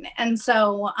in. And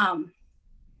so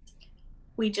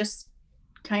we just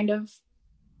kind of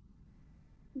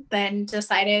then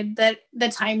decided that the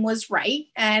time was right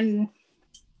and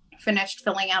finished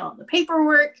filling out all the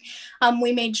paperwork.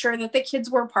 We made sure that the kids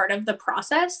were part of the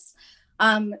process.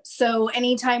 So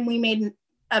anytime we made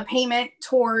a payment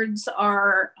towards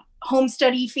our home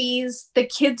study fees. The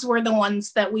kids were the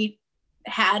ones that we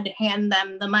had hand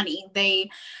them the money. They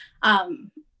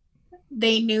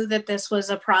knew that this was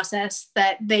a process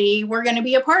that they were going to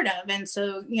be a part of. And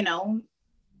so,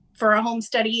 for a home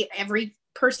study, every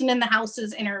person in the house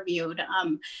is interviewed.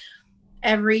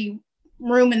 Every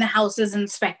room in the house is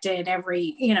inspected.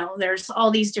 There's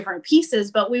all these different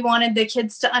pieces, but we wanted the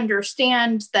kids to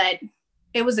understand that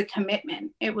it was a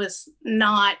commitment. It was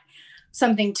not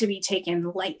something to be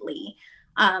taken lightly.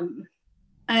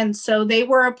 And so they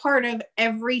were a part of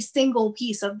every single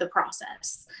piece of the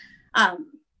process,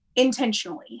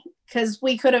 intentionally, because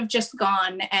we could have just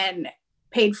gone and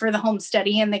paid for the home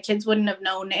study and the kids wouldn't have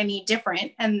known any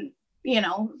different. And,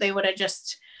 they would have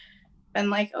just been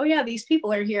like, oh yeah, these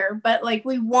people are here. But like,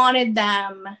 we wanted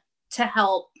them to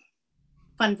help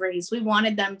fundraise. We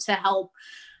wanted them to help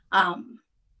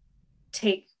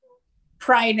take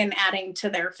pride in adding to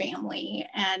their family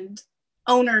and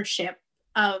ownership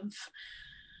of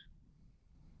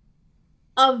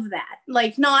that.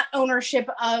 Like, not ownership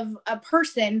of a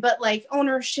person, but like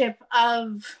ownership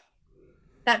of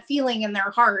that feeling in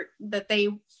their heart that they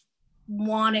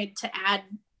wanted to add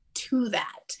to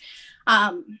that.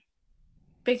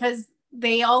 Because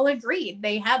they all agreed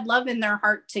they had love in their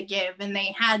heart to give, and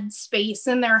they had space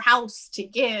in their house to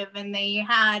give, and they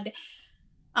had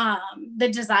the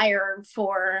desire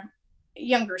for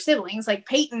younger siblings. Like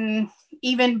Peyton,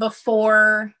 even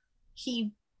before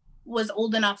he was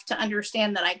old enough to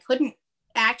understand that I couldn't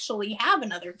actually have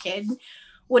another kid,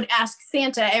 would ask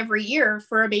Santa every year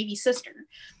for a baby sister.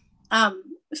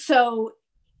 So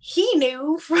he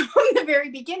knew from the very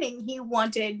beginning he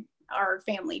wanted our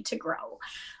family to grow.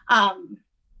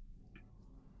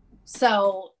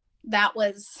 So that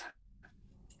was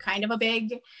kind of a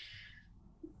big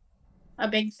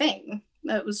thing.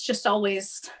 It was just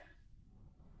always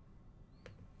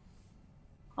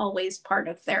part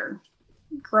of their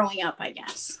growing up, I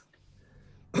guess.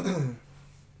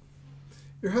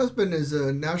 Your husband is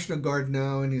a National Guard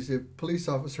now, and he's a police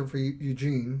officer for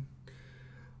Eugene.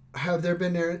 Have there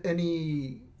been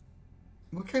any?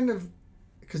 What kind of?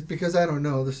 Because I don't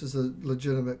know. This is a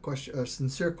legitimate question, a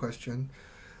sincere question.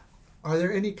 Are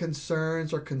there any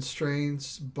concerns or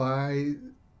constraints by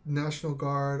National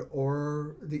Guard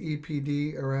or the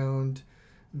EPD around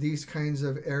these kinds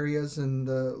of areas in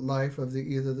the life of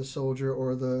either the soldier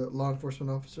or the law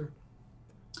enforcement officer?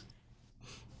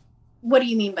 What do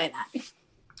you mean by that?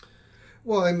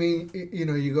 Well, I mean,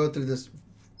 you go through this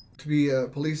to be a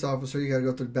police officer. You got to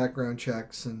go through background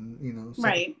checks and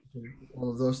Right. all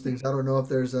of those things. I don't know if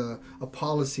there's a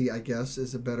policy, I guess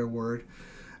is a better word.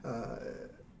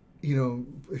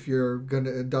 If you're going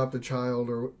to adopt a child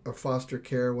or foster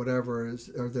care, whatever,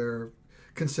 are there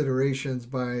considerations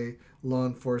by law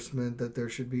enforcement that there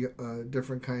should be a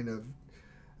different kind of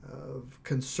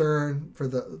concern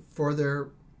for their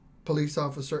police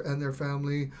officer and their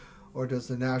family, or does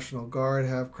the National Guard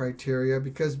have criteria?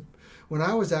 Because when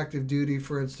I was active duty,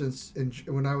 for instance,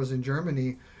 when I was in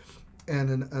Germany,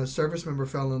 and a service member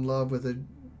fell in love with a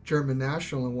German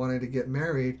national and wanted to get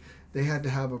married, they had to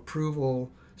have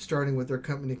approval starting with their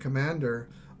company commander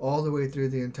all the way through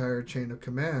the entire chain of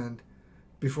command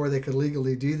before they could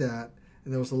legally do that.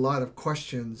 And there was a lot of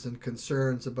questions and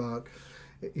concerns about,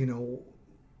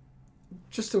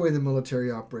 just the way the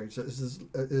military operates. Is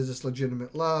this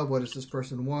legitimate love? What does this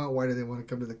person want? Why do they want to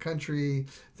come to the country?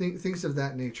 Things of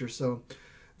that nature. So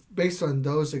based on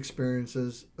those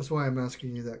experiences, that's why I'm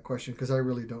asking you that question, because I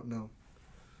really don't know.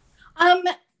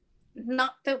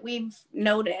 Not that we've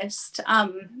noticed.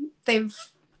 They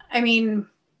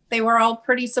were all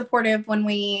pretty supportive when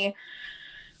we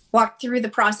walked through the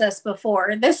process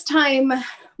before. This time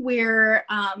we're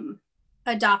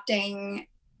adopting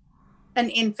an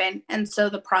infant, and so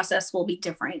the process will be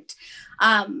different.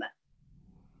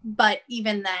 But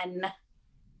even then,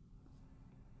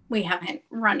 we haven't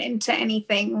run into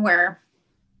anything where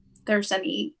there's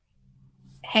any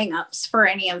hang-ups for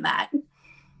any of that.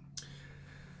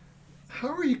 How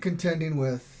are you contending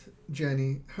with,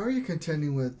 Jennie? How are you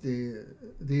contending with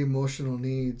the emotional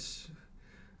needs?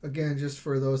 Again, just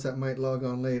for those that might log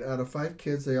on late, out of 5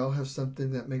 kids, they all have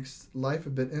something that makes life a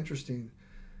bit interesting.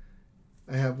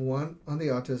 I have 1 on the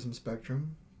autism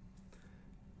spectrum,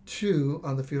 2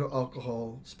 on the fetal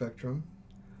alcohol spectrum,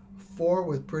 4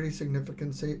 with pretty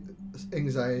significant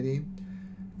anxiety,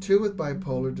 2 with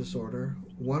bipolar disorder,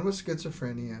 1 with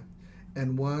schizophrenia,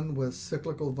 and 1 with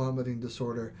cyclical vomiting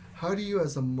disorder. How do you,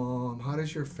 as a mom, how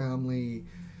does your family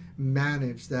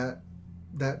manage that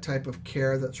type of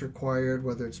care that's required,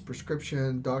 whether it's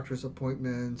prescription, doctor's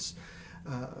appointments,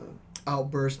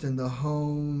 outburst in the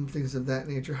home, things of that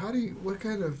nature. What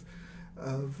kind of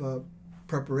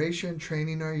preparation,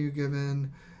 training are you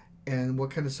given, and what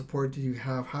kind of support do you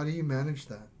have? How do you manage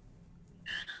that?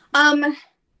 Um,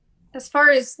 as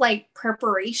far as like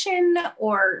preparation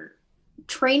or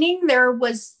training, there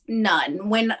was none.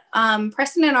 When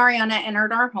Preston and Ariana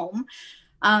entered our home,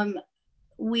 um,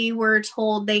 we were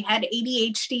told they had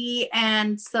ADHD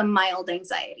and some mild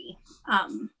anxiety.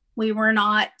 We were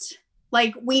not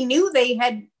like, we knew they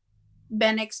had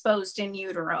been exposed in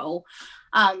utero.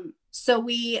 So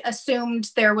we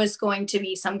assumed there was going to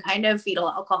be some kind of fetal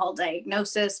alcohol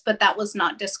diagnosis, but that was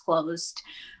not disclosed.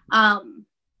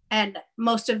 And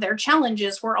most of their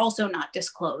challenges were also not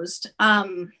disclosed.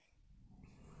 And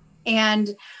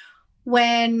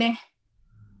when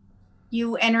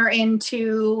you enter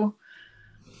into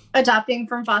adopting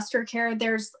from foster care,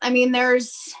 there's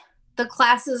the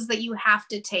classes that you have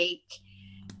to take,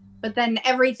 but then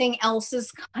everything else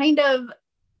is kind of,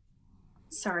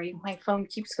 sorry, my phone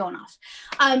keeps going off.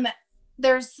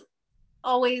 There's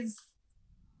always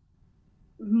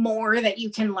more that you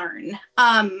can learn.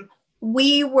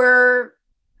 We were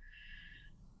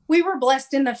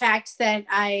blessed in the fact that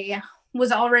I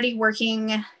was already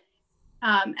working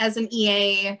as an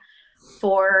EA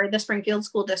for the Springfield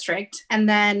School District. And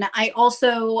then I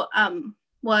also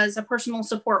was a personal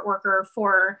support worker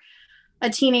for a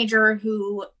teenager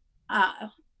who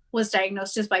was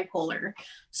diagnosed as bipolar.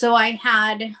 So I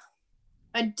had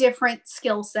a different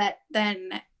skill set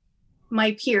than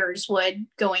my peers would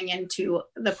going into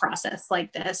the process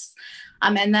like this.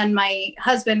 And then my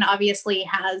husband obviously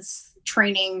has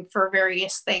training for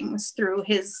various things through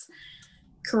his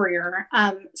career.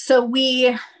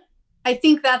 I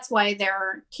think that's why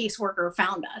their caseworker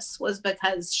found us, was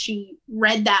because she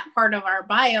read that part of our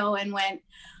bio and went,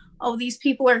 oh, these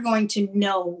people are going to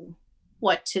know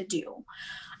what to do.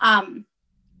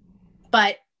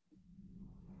 But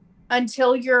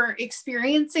until you're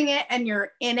experiencing it and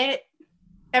you're in it,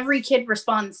 every kid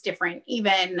responds different,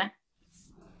 even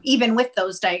with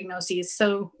those diagnoses.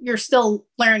 So you're still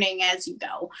learning as you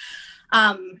go.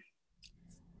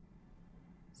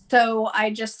 So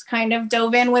I just kind of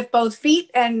dove in with both feet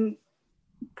and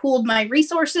pooled my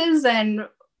resources and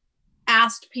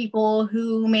asked people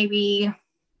who maybe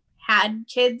had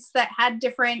kids that had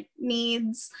different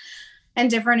needs and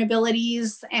different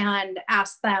abilities, and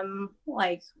asked them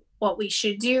like what we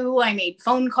should do. I made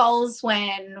phone calls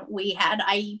when we had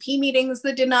IEP meetings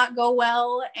that did not go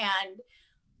well, and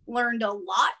learned a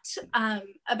lot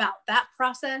about that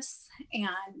process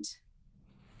and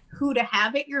who to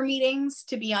have at your meetings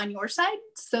to be on your side,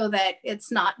 so that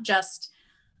it's not just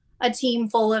a team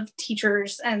full of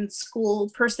teachers and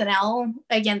school personnel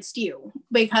against you.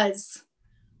 Because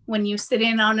when you sit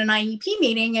in on an IEP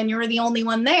meeting and you're the only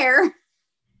one there,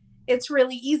 it's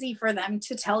really easy for them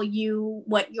to tell you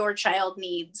what your child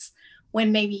needs,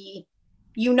 when maybe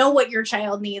you know what your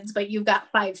child needs, but you've got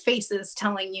 5 faces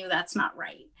telling you that's not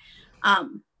right.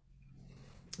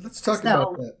 Let's talk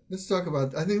about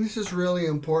that. I think this is really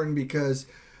important because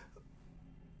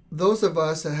those of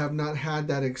us that have not had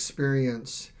that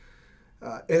experience,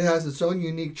 it has its own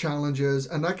unique challenges,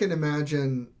 and I can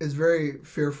imagine it's very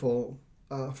fearful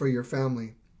for your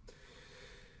family.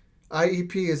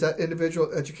 IEP, is that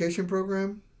individual education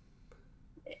program?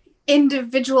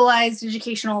 Individualized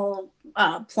educational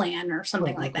plan or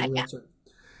something like Okay, that. Yeah. that's it.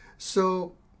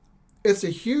 So it's a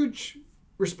huge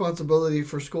responsibility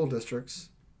for school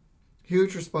districts,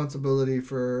 huge responsibility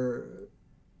for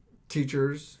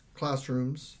teachers,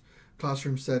 classroom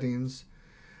settings,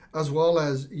 as well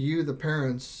as you, the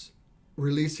parents,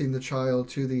 releasing the child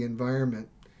to the environment.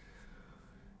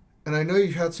 And I know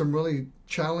you've had some really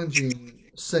challenging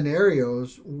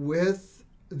scenarios with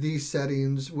these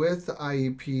settings, with the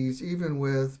IEPs, even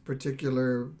with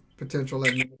particular potential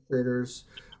administrators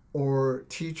or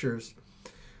teachers.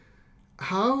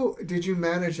 How did you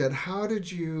manage that? How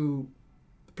did you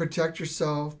protect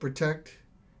yourself, protect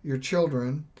your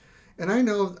children? And I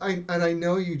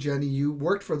know you, Jennie. You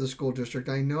worked for the school district.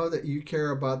 I know that you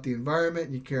care about the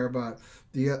environment. You care about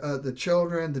the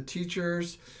children, the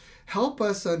teachers. Help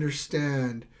us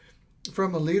understand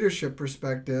from a leadership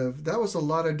perspective. That was a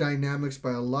lot of dynamics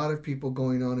by a lot of people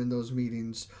going on in those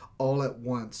meetings all at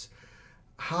once.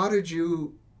 How did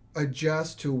you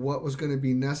adjust to what was going to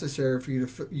be necessary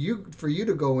for you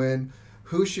to go in?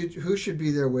 Who should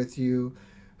be there with you?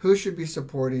 Who should be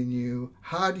supporting you?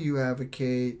 How do you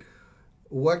advocate?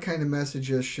 What kind of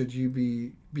messages should you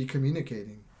be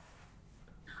communicating?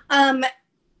 Um,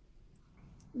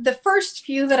 the first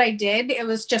few that I did, it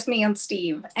was just me and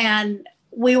Steve, and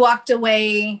we walked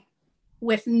away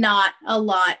with not a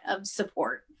lot of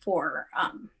support for,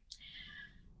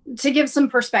 to give some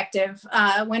perspective,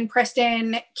 when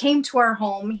Preston came to our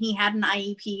home, he had an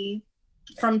IEP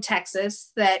from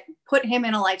Texas that put him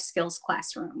in a life skills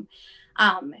classroom.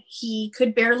 He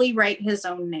could barely write his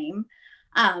own name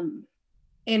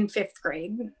in 5th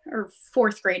grade or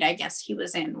 4th grade, I guess he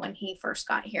was in when he first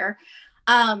got here.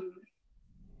 And,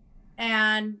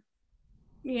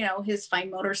 you know, his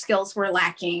fine motor skills were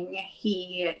lacking.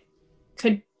 He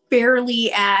could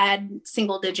barely add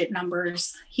single digit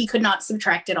numbers. He could not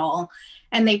subtract at all.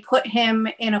 And they put him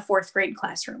in a 4th grade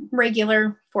classroom,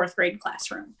 regular 4th grade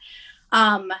classroom.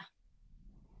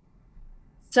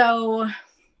 So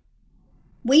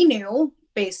we knew,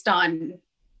 based on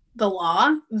the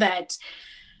law, that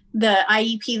the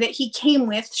IEP that he came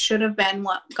with should have been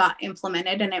what got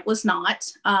implemented, and it was not.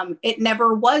 It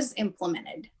never was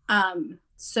implemented.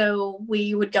 So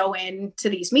we would go into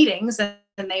these meetings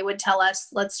and they would tell us,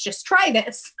 let's just try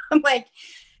this. I'm like,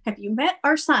 have you met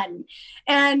our son?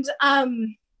 And I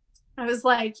was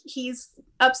like, he's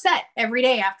upset every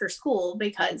day after school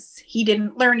because he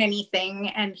didn't learn anything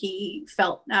and he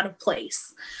felt out of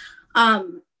place.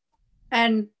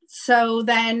 And so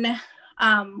then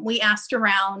we asked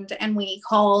around and we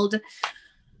called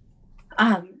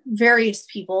various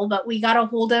people, but we got a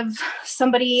hold of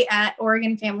somebody at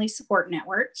Oregon Family Support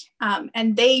Network,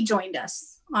 and they joined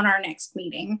us on our next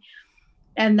meeting.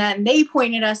 And then they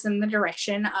pointed us in the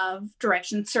direction of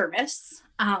Direction Service.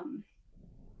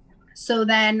 So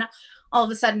then all of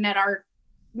a sudden at our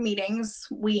meetings,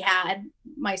 we had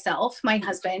myself, my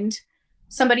husband,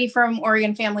 somebody from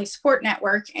Oregon Family Support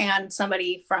Network, and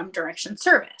somebody from Direction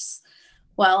Service.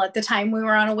 Well, at the time we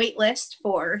were on a wait list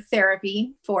for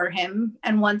therapy for him.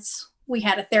 And once we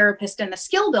had a therapist and a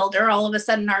skill builder, all of a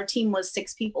sudden our team was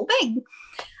 6 people big.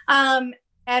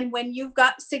 And when you've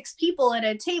got 6 people at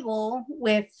a table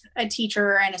with a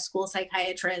teacher and a school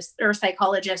psychiatrist or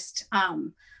psychologist,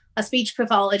 a speech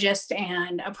pathologist,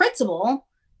 and a principal,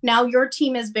 now your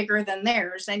team is bigger than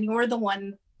theirs and you're the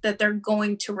one that they're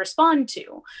going to respond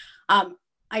to.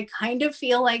 I kind of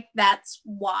feel like that's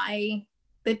why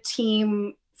the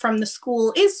team from the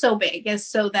school is so big, is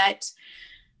so that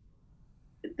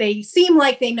they seem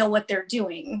like they know what they're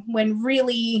doing, when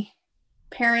really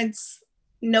parents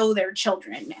know their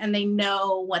children and they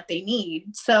know what they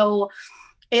need. So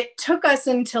it took us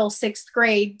until 6th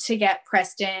grade to get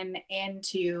Preston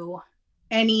into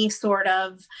any sort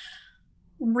of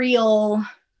real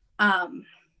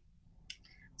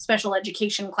special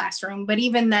education classroom. But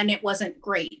even then it wasn't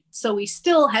great. So we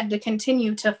still had to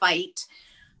continue to fight.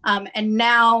 And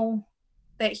now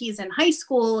that he's in high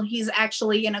school, he's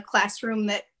actually in a classroom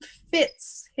that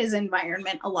fits his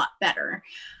environment a lot better,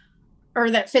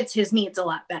 or that fits his needs a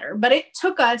lot better. But it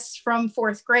took us from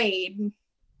 4th grade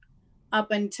up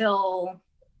until,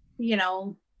 you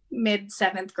know, mid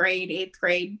 7th grade, 8th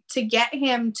grade to get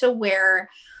him to where,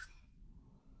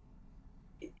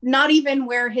 not even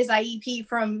where his IEP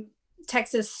from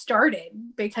Texas started,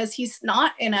 because he's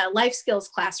not in a life skills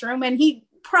classroom, and he's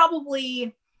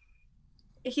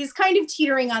kind of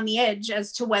teetering on the edge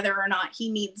as to whether or not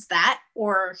he needs that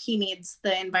or he needs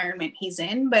the environment he's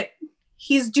in, but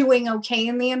he's doing okay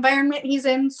in the environment he's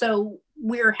in. So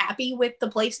we're happy with the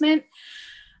placement,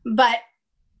 but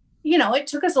you know, it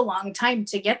took us a long time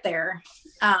to get there.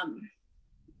 And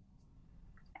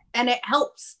it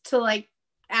helps to like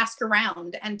ask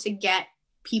around and to get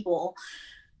people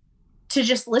to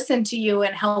just listen to you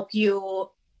and help you,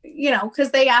 you know,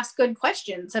 because they ask good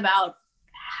questions about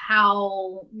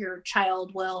how your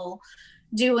child will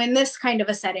do in this kind of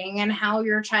a setting and how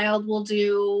your child will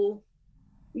do,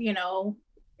 you know,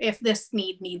 if this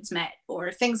needs met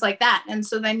or things like that. And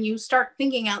so then you start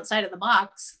thinking outside of the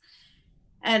box,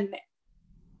 and,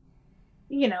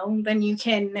 you know, then you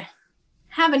can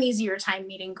have an easier time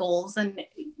meeting goals. And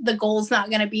the goal's not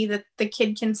going to be that the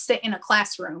kid can sit in a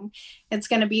classroom. It's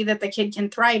going to be that the kid can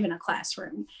thrive in a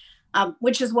classroom,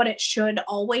 which is what it should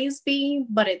always be,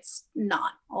 but it's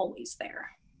not always there.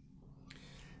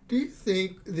 Do you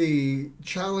think the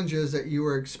challenges that you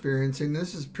were experiencing,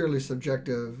 this is purely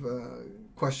subjective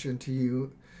question to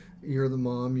you, you're the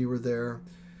mom, you were there,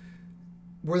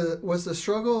 was the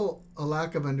struggle a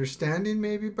lack of understanding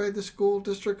maybe by the school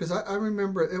district? Because I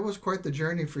remember it was quite the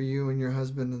journey for you and your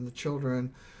husband and the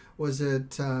children. Was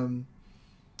it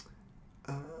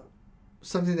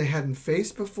something they hadn't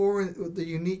faced before, the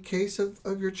unique case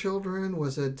of your children?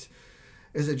 Is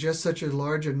it just such a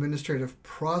large administrative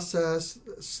process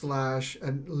 / a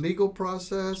legal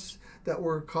process that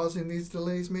were causing these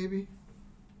delays maybe?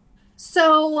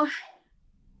 So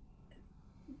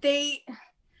the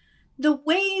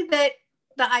way that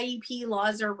the IEP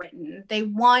laws are written. They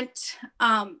want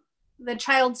the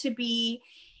child to be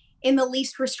in the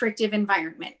least restrictive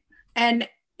environment. And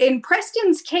in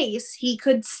Preston's case, he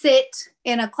could sit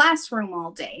in a classroom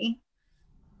all day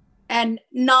and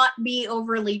not be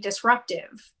overly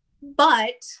disruptive,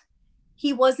 but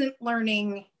he wasn't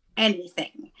learning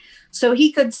anything. So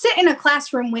he could sit in a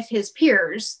classroom with his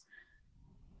peers,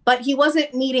 but he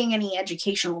wasn't meeting any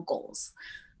educational goals.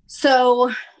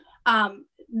 So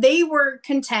they were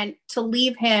content to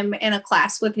leave him in a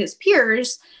class with his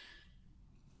peers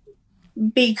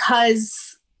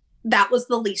because that was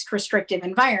the least restrictive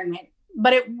environment.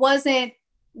 But it wasn't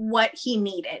what he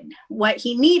needed. What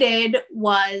he needed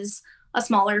was a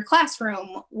smaller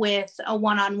classroom with a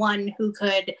one-on-one who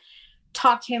could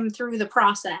talk him through the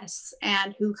process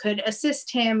and who could assist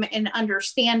him in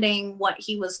understanding what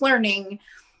he was learning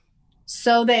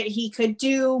so that he could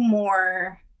do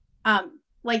more.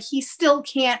 Like he still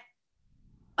can't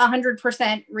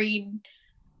 100% read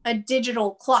a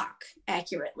digital clock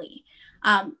accurately.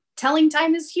 Telling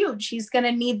time is huge. He's going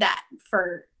to need that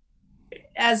for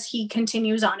as he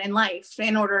continues on in life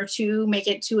in order to make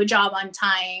it to a job on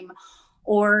time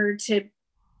or to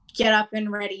get up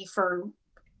and ready for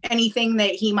anything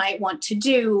that he might want to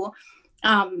do.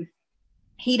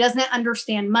 He doesn't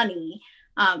understand money.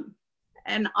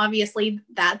 And obviously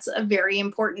that's a very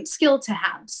important skill to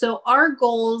have. So our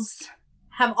goals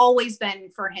have always been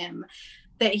for him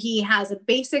that he has a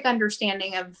basic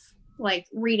understanding of like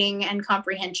reading and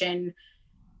comprehension,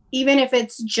 even if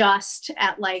it's just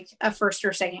at like a first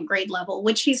or second grade level,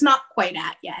 which he's not quite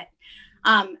at yet.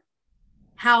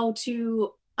 How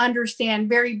to understand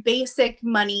very basic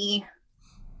money,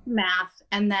 math,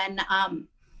 and then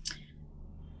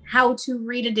how to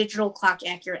read a digital clock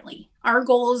accurately. Our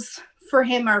goals for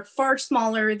him are far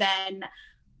smaller than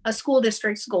a school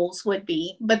district's goals would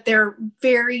be, but they're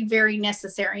very, very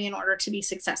necessary in order to be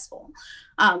successful,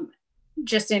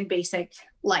 just in basic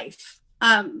life.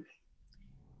 And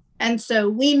so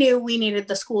we knew we needed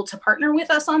the school to partner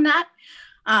with us on that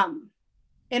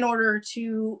in order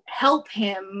to help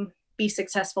him be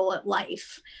successful at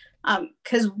life.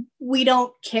 Because we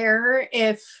don't care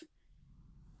if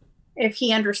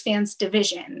he understands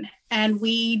division, and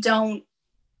we don't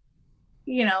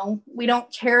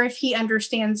care if he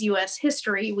understands US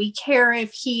history. We care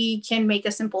if he can make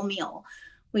a simple meal.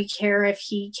 We care if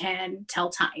he can tell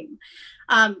time.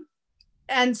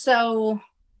 And so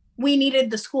we needed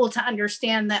the school to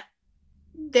understand that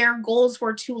their goals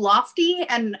were too lofty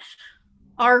and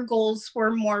our goals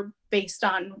were more based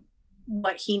on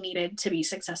what he needed to be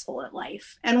successful at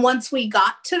life. And once we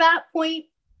got to that point,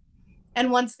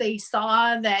 and once they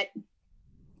saw that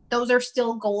those are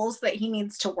still goals that he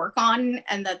needs to work on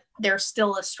and that there's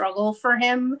still a struggle for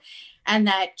him, and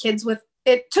that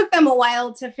it took them a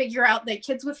while to figure out that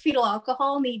kids with fetal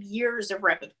alcohol need years of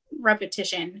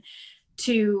repetition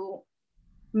to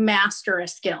master a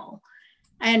skill.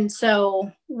 And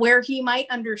so where he might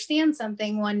understand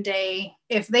something one day,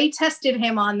 if they tested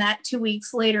him on that 2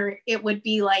 weeks later, it would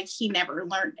be like he never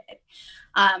learned it.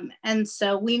 And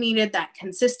so we needed that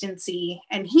consistency,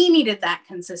 and he needed that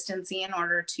consistency in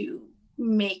order to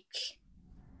make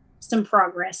some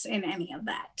progress in any of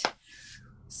that.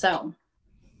 So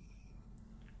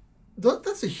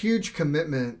that's a huge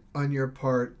commitment on your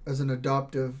part as an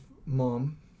adoptive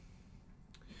mom.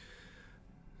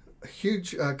 A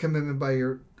huge commitment by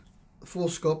your full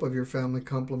scope of your family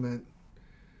complement,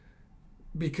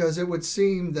 because it would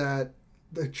seem that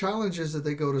the challenges that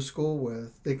they go to school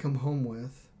with, they come home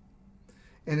with,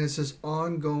 and it's this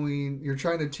ongoing, you're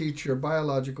trying to teach your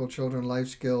biological children life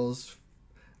skills,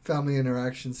 family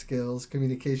interaction skills,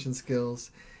 communication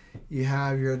skills. You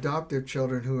have your adoptive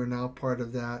children who are now part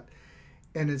of that,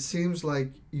 and it seems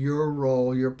like your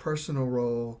role, your personal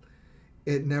role,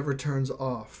 it never turns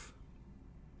off.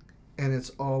 And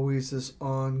it's always this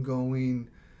ongoing,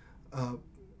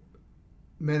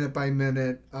 minute by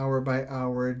minute, hour by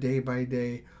hour, day by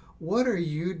day. What are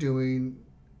you doing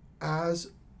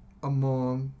as a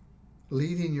mom,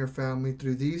 leading your family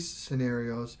through these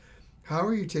scenarios? How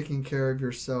are you taking care of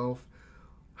yourself?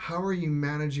 How are you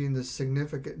managing the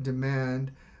significant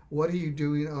demand? What are you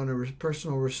doing on a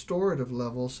personal restorative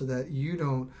level so that you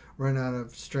don't run out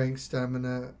of strength,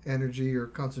 stamina, energy, or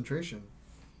concentration?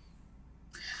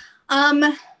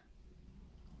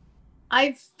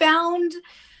 I've found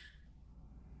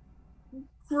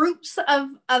groups of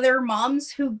other moms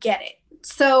who get it.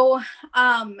 So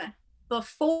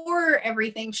before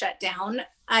everything shut down,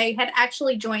 I had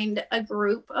actually joined a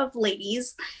group of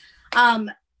ladies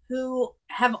who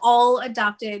have all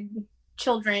adopted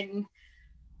children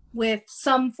with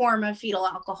some form of fetal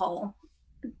alcohol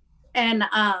And,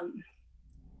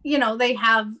 they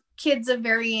have kids of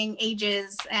varying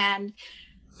ages, and,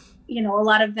 a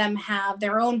lot of them have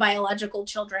their own biological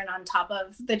children on top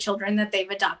of the children that they've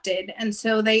adopted. And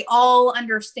so they all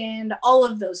understand all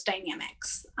of those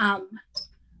dynamics,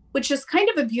 which is kind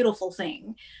of a beautiful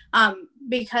thing.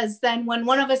 Because then when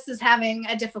one of us is having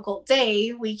a difficult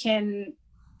day, we can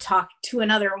talk to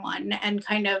another one and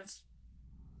kind of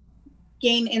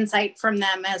gain insight from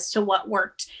them as to what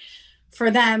worked for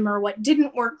them or what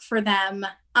didn't work for them.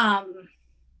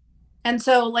 And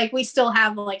so like we still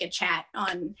have like a chat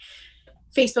on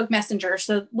Facebook Messenger.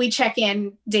 So we check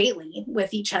in daily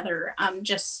with each other. And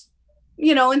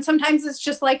sometimes it's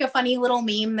just like a funny little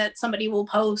meme that somebody will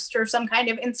post, or some kind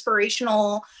of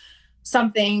inspirational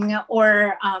something,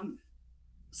 or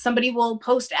somebody will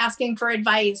post asking for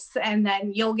advice, and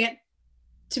then you'll get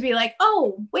to be like,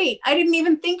 oh, wait, I didn't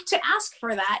even think to ask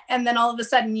for that. And then all of a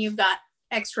sudden you've got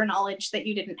extra knowledge that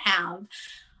you didn't have.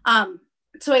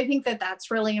 So I think that that's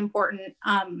really important.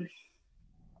 And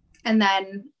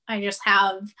then I just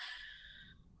have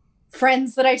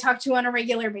friends that I talk to on a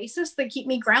regular basis that keep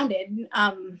me grounded.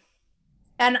 And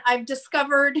I've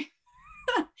discovered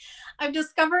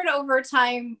over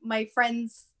time, my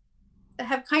friends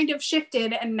have kind of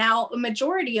shifted, and now a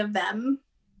majority of them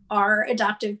are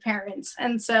adoptive parents.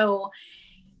 And so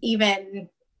even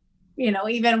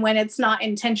when it's not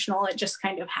intentional, it just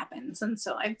kind of happens. And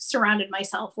so I've surrounded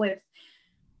myself with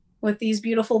these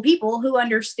beautiful people who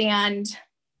understand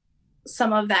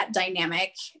some of that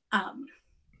dynamic. And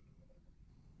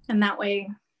that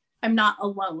way I'm not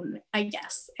alone, I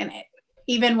guess, in it.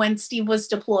 Even when Steve was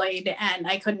deployed and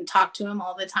I couldn't talk to him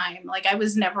all the time, like I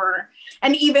was never,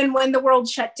 and even when the world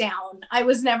shut down, I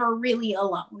was never really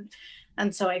alone.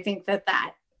 And so I think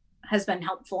that has been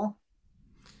helpful.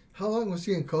 How long was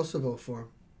he in Kosovo for?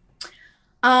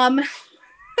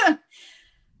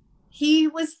 He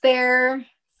was there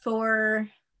for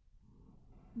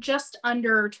just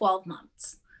under 12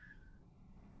 months.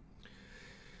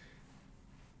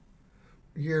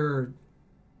 Your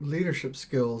leadership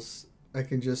skills, I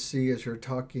can just see as you're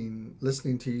talking,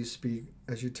 listening to you speak,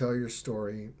 as you tell your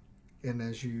story, and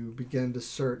as you begin to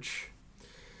search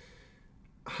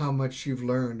how much you've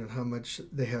learned and how much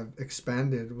they have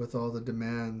expanded with all the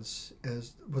demands,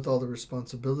 with all the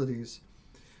responsibilities.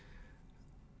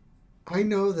 I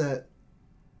know that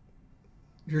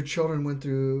your children went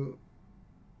through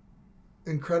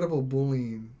incredible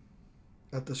bullying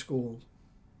at the school.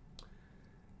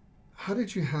 How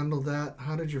did you handle that?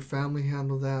 How did your family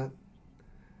handle that?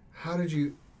 How did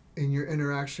you, in your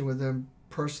interaction with them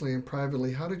personally and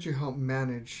privately, how did you help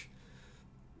manage?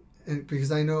 And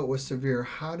because I know it was severe,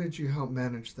 how did you help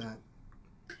manage that?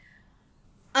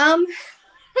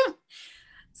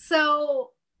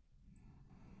 So,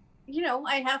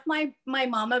 I have my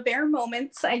mama bear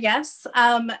moments, I guess.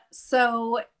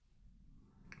 So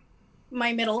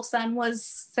my middle son was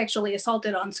sexually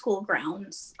assaulted on school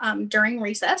grounds during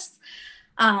recess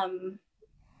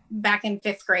back in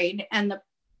 5th grade, and the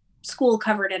school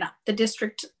covered it up. The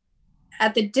district,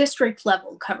 at the district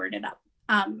level, covered it up.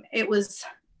 It was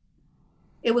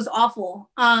awful.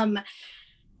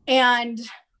 And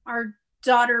our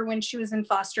daughter, when she was in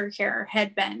foster care,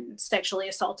 had been sexually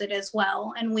assaulted as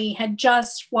well. And we had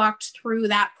just walked through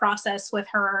that process with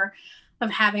her of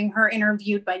having her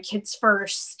interviewed by Kids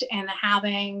First, and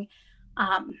having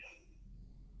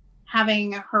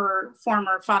her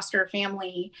former foster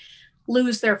family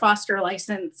lose their foster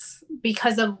license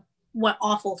because of what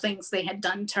awful things they had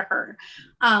done to her.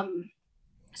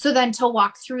 So then to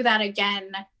walk through that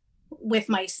again with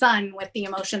my son, with the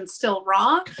emotions still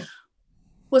raw,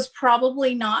 was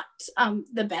probably not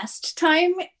the best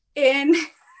time in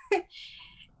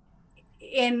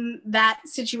that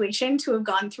situation to have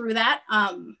gone through that,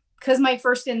 because my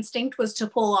first instinct was to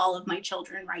pull all of my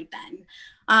children right then.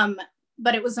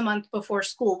 But it was a month before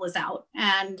school was out,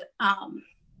 and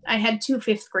I had 2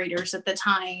 5th graders at the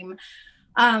time.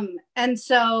 And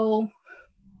so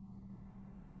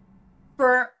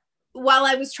while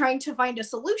I was trying to find a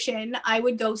solution, I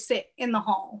would go sit in the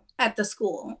hall at the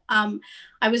school.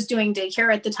 I was doing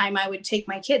daycare at the time. I would take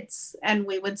my kids and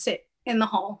we would sit in the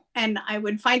hall, and I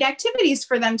would find activities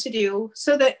for them to do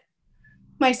so that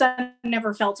my son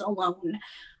never felt alone,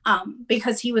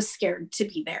 because he was scared to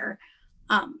be there.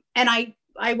 And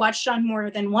I watched on more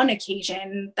than one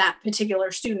occasion that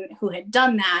particular student who had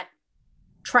done that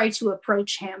try to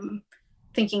approach him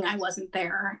thinking I wasn't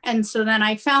there. And so then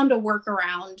I found a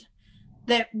workaround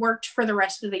that worked for the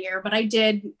rest of the year. But I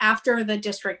did, after the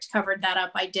district covered that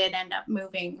up, I did end up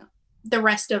moving the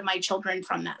rest of my children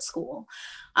from that school.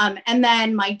 And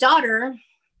then my daughter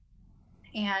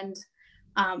and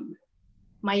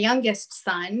my youngest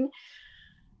son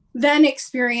then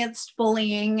experienced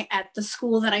bullying at the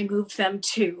school that I moved them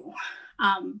to.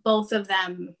 Both of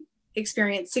them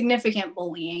experienced significant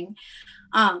bullying,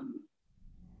 to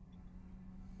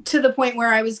the point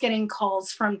where I was getting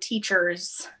calls from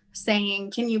teachers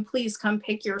saying, can you please come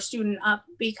pick your student up,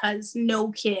 because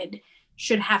no kid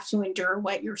should have to endure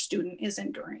what your student is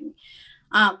enduring.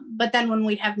 But then when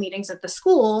we'd have meetings at the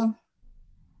school,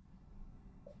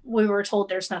 we were told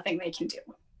there's nothing they can do.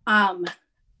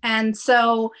 And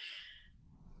so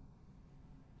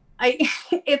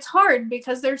it's hard,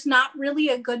 because there's not really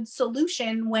a good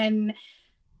solution when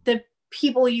the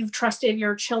people you've trusted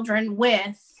your children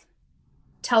with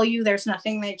tell you there's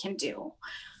nothing they can do.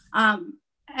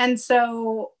 And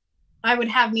so I would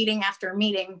have meeting after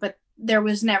meeting, but there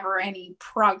was never any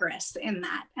progress in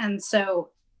that. And so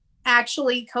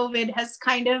actually COVID has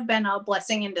kind of been a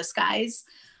blessing in disguise,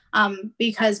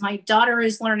 because my daughter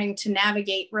is learning to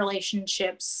navigate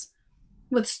relationships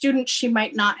with students she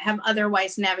might not have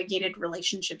otherwise navigated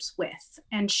relationships with.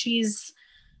 And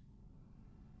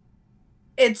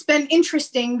it's been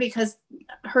interesting, because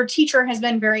her teacher has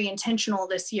been very intentional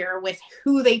this year with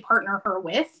who they partner her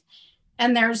with.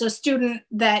 And there's a student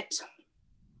that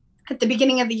at the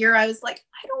beginning of the year, I was like,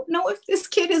 I don't know if this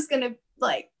kid is going to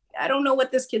I don't know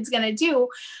what this kid's going to do.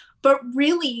 But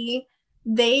really,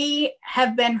 they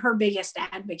have been her biggest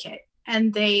advocate.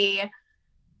 And they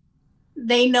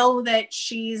know that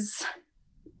she's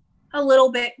a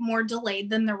little bit more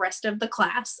delayed than the rest of the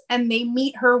class, and they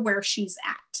meet her where she's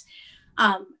at.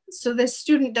 So this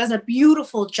student does a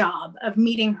beautiful job of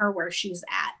meeting her where she's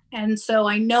at. And so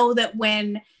I know that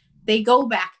when they go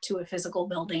back to a physical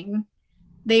building,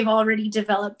 they've already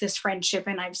developed this friendship,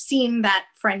 and I've seen that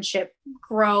friendship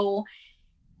grow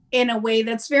in a way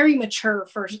that's very mature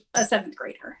for a 7th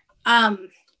grader.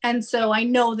 And so I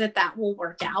know that that will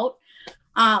work out.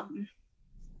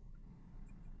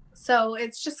 So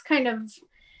it's just kind of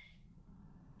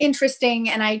interesting,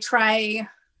 and I try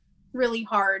really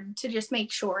hard to just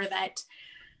make sure that,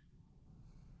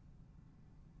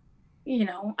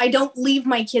 I don't leave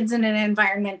my kids in an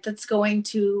environment that's going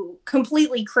to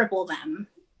completely cripple them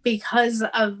because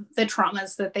of the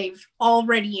traumas that they've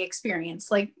already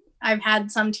experienced. Like, I've had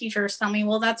some teachers tell me,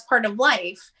 well, that's part of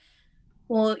life.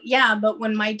 Well, yeah, but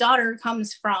when my daughter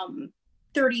comes from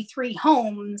 33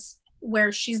 homes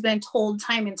where she's been told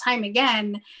time and time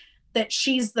again that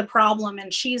she's the problem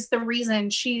and she's the reason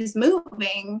she's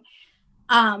moving,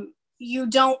 you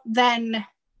don't then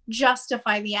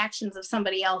justify the actions of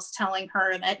somebody else telling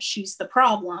her that she's the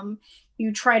problem.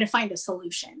 You try to find a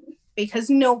solution, because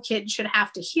no kid should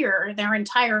have to hear their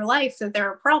entire life that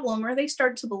they're a problem, or they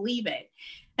start to believe it.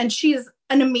 And she's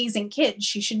an amazing kid.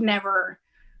 She should never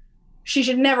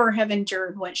have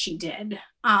endured what she did.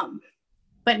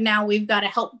 But now we've got to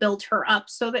help build her up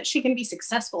so that she can be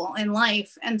successful in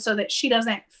life, and so that she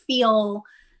doesn't feel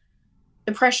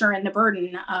the pressure and the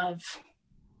burden of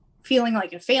feeling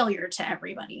like a failure to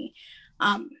everybody.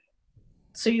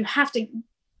 So you have to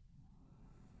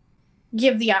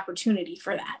give the opportunity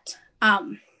for that.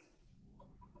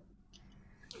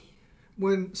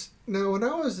 When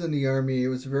I was in the army, it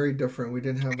was very different. We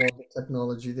didn't have all the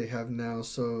technology they have now,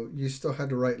 so you still had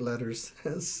to write letters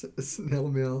as snail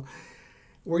mail.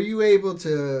 Were you able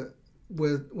to,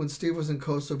 when Steve was in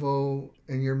Kosovo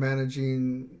and you're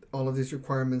managing all of these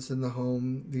requirements in the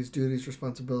home, these duties,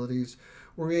 responsibilities,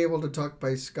 were you able to talk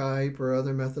by Skype or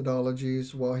other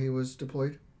methodologies while he was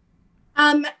deployed?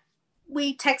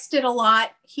 We texted a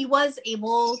lot. He was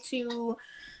able to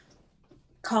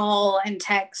call and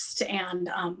text, and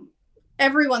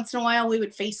every once in a while we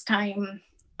would FaceTime.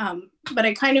 But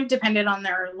I kind of depended on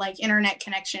their internet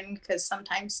connection, because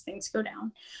sometimes things go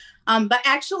down. But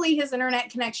actually his internet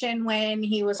connection when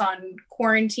he was on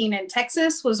quarantine in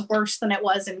Texas was worse than it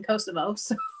was in Kosovo.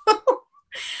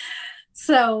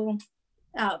 So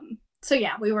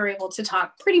yeah, we were able to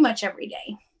talk pretty much every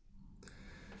day.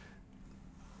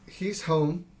 He's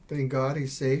home. Thank God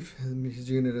he's safe. His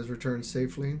unit has returned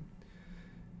safely.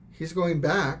 He's going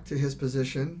back to his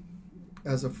position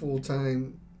as a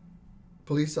full-time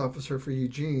police officer for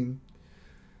Eugene.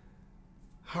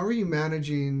 How are you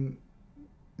managing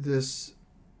this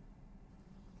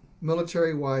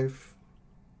military wife,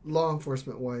 law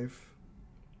enforcement wife,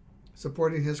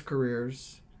 supporting his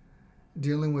careers,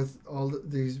 dealing with all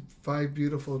these 5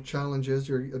 beautiful challenges?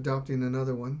 You're adopting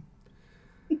another one.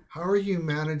 How are you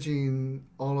managing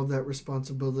all of that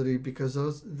responsibility? Because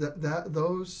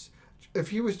those,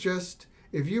 if you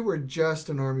were just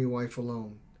an army wife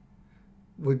alone,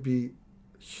 would be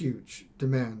huge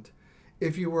demand.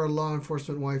 If you were a law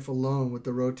enforcement wife alone with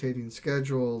the rotating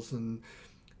schedules and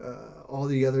all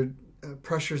the other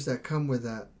pressures that come with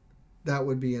that, that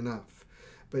would be enough.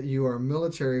 But you are a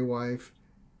military wife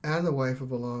and the wife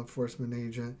of a law enforcement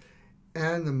agent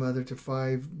and the mother to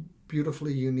 5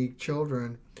 beautifully unique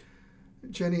children.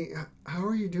 Jennie, how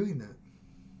are you doing that?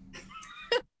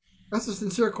 That's a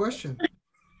sincere question.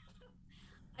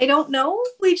 I don't know.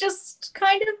 We just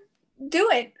kind of do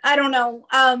it. I don't know.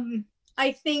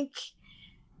 I think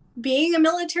being a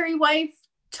military wife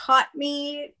taught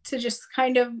me to just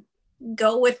kind of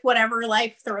go with whatever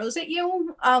life throws at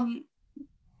you,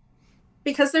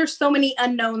 because there's so many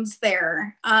unknowns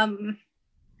there. And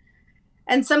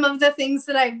some of the things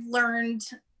that I've learned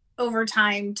over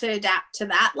time to adapt to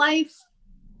that life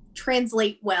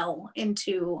translate well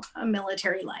into a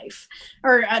military life,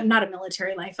 or not a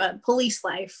military life, a police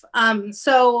life.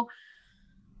 So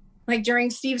like during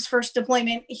Steve's first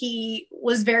deployment, he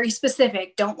was very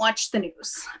specific. Don't watch the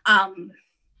news.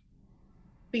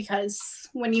 Because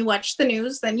when you watch the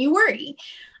news, then you worry.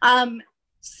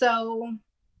 So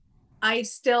I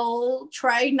still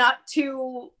try not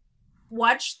to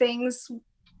watch things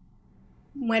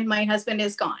when my husband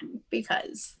is gone,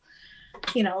 because,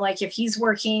 you know, like if he's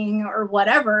working or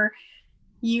whatever,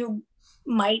 you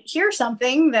might hear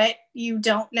something that you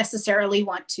don't necessarily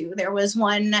want to. There was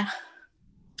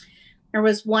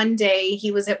one day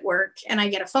he was at work and I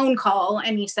get a phone call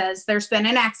and he says, "There's been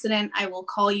an accident. I will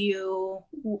call you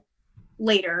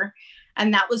later."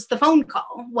 And that was the phone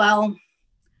call. Well,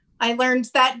 I learned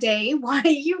that day why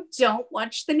you don't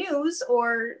watch the news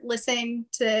or listen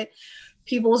to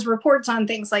people's reports on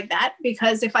things like that.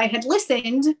 Because if I had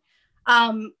listened,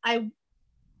 I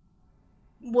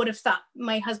would have thought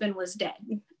my husband was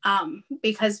dead.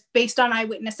 Because based on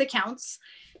eyewitness accounts,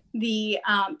 the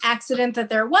accident that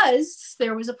there was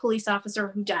a police officer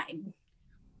who died.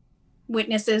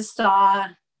 Witnesses saw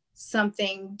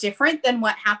something different than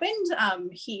what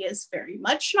happened. He is very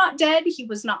much not dead. He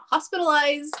was not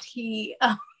hospitalized.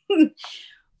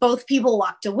 Both people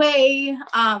walked away,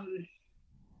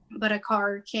 but a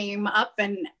car came up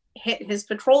and hit his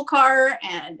patrol car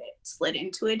and it slid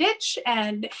into a ditch,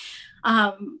 and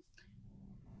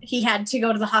he had to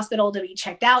go to the hospital to be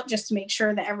checked out just to make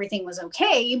sure that everything was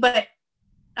okay. But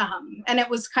and it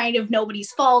was kind of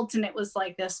nobody's fault, and it was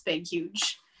like this big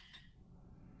huge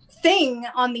thing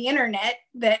on the internet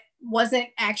that wasn't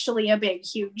actually a big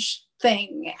huge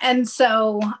thing. And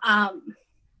so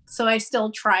I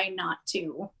still try not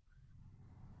to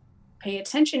pay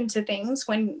attention to things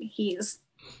when he's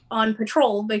on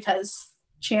patrol, because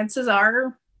chances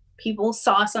are people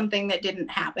saw something that didn't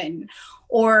happen,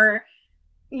 or,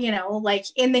 you know, like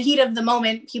in the heat of the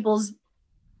moment, people's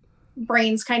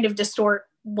brains kind of distort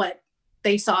what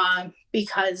they saw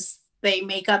because they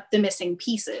make up the missing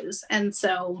pieces. And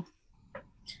so,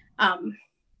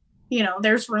 you know,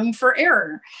 there's room for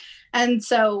error. And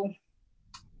so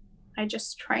I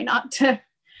just try not to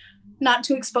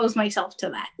expose myself to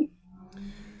that.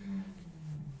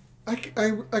 I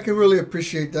can really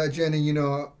appreciate that, Jennie. You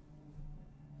know,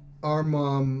 our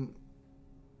mom,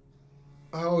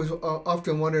 I always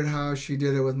often wondered how she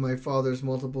did it with my father's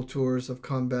multiple tours of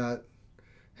combat,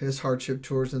 his hardship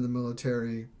tours in the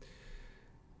military.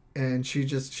 And she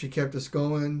kept us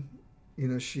going. You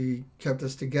know, she kept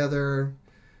us together.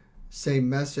 Same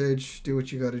message: do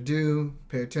what you got to do,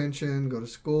 pay attention, go to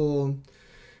school,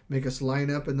 make us line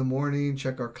up in the morning,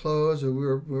 check our clothes. We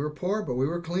were poor, but we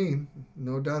were clean,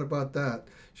 no doubt about that.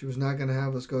 She was not going to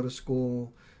have us go to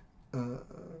school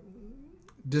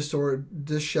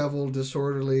disheveled,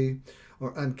 disorderly,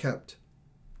 or unkept.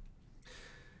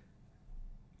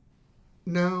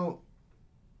 Now,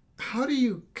 how do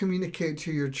you communicate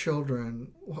to your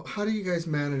children? How do you guys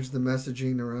manage the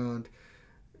messaging around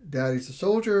daddy's a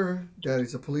soldier,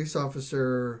 daddy's a police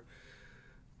officer?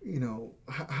 You know,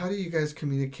 how do you guys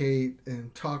communicate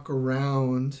and talk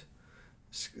around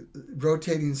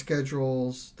rotating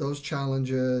schedules, those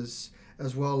challenges,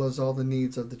 as well as all the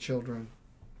needs of the children?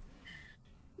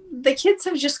 The kids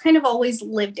have just kind of always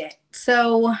lived it.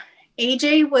 So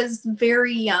AJ was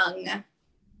very young.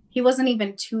 He wasn't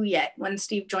even 2 yet when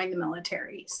Steve joined the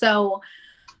military. So,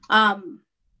 you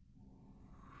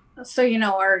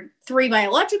know, our 3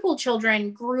 biological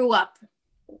children grew up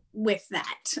with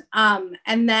that.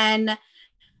 And then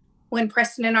when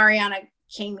Preston and Ariana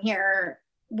came here,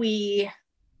 we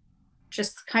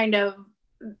just kind of,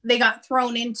 they got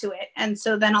thrown into it. And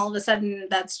so then all of a sudden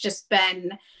that's just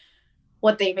been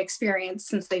what they've experienced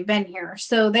since they've been here.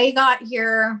 So they got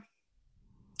here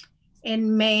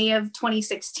in May of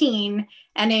 2016.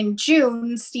 And in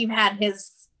June, Steve had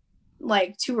his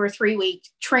like 2 or 3 week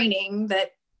training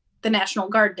that the National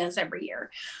Guard does every year.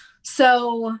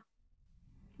 So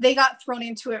they got thrown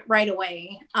into it right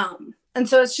away. And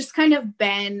so it's just kind of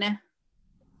been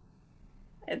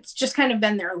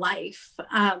their life.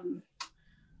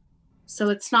 So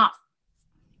it's not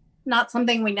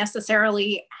something we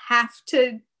necessarily have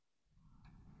to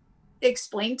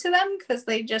explain to them, because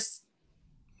they just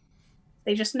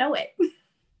know it.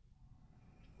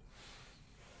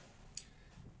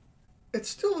 It's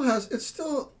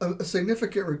still a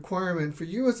significant requirement for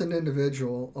you as an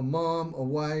individual, a mom, a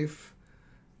wife,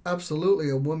 absolutely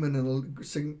a woman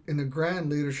in a grand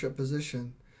leadership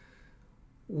position.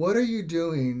 What are you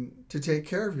doing to take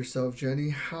care of yourself, Jennie?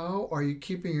 How are you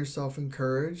keeping yourself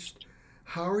encouraged?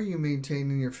 How are you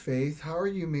maintaining your faith? How are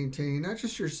you maintaining not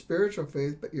just your spiritual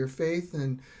faith, but your faith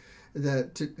in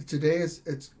that today's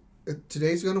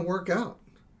going to work out.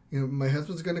 My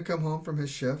husband's going to come home from his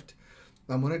shift.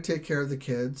 I'm going to take care of the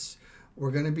kids.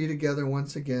 We're going to be together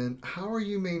once again. How are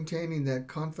you maintaining that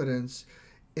confidence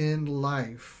in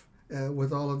life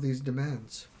with all of these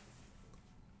demands?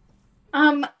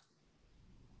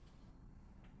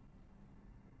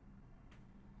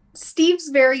 Steve's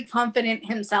very confident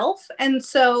himself, and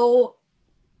so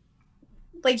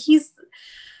I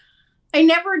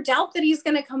never doubt that he's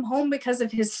going to come home because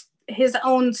of his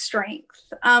own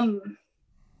strength. And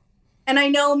I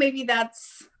know maybe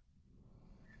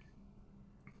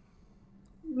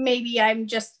I'm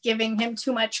just giving him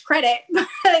too much credit,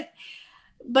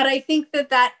 but I think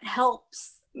that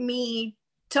helps me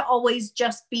to always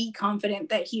just be confident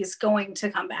that he's going to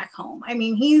come back home. I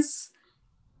mean, he's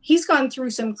gone through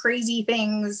some crazy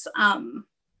things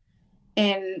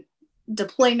in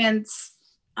deployments,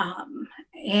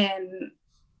 and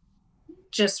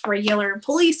just regular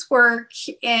police work.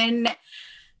 And,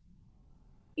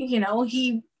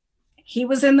 he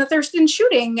was in the Thurston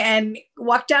shooting and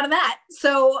walked out of that.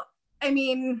 So, I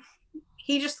mean,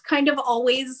 he just kind of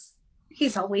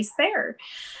he's always there.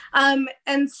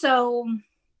 And so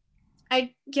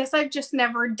I guess I've just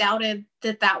never doubted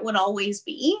that would always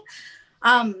be.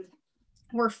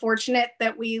 We're fortunate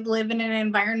that we live in an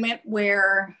environment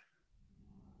where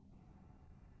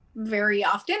very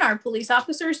often our police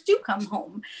officers do come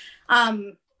home.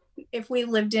 If we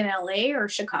lived in LA or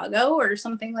Chicago or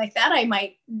something like that, I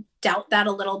might doubt that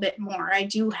a little bit more. I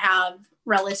do have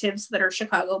relatives that are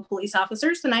Chicago police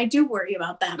officers, and I do worry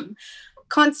about them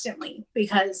constantly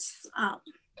because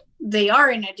they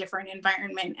are in a different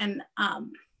environment. And,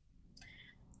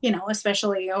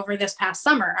 especially over this past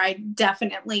summer, I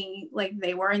definitely,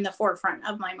 they were in the forefront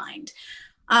of my mind.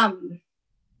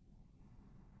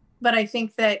 But I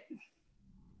think that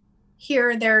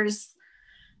here there's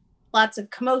lots of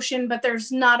commotion, but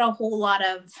there's not a whole lot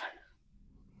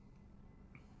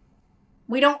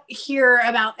we don't hear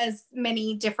about as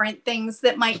many different things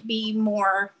that might be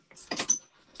more,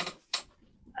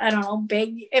 I don't know,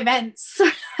 big events,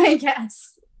 I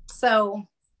guess. So.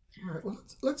 All right, well,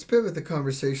 let's pivot the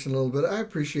conversation a little bit. I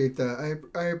appreciate that.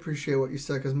 I appreciate what you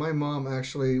said, because my mom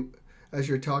actually, as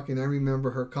you're talking, I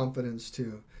remember her confidence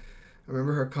too. I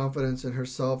remember her confidence in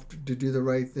herself to do the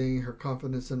right thing, her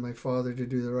confidence in my father to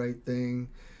do the right thing,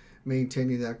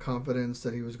 maintaining that confidence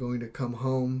that he was going to come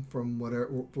home from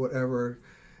whatever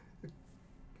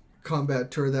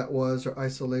combat tour that was, or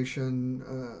isolation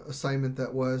assignment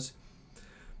that was.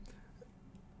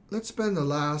 Let's spend the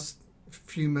last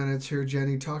few minutes here,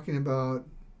 Jennie, talking about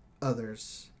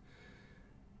others.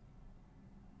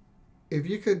 If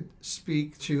you could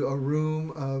speak to a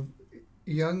room of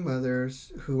young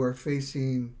mothers who are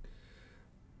facing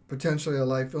potentially a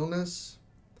life illness,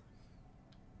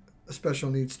 a special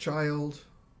needs child,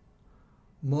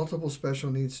 multiple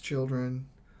special needs children,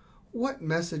 what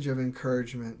message of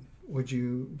encouragement would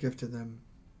you give to them?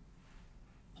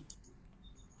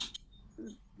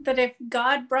 That if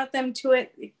God brought them to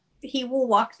it, he will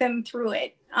walk them through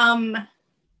it.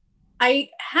 I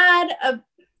had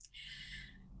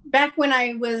back when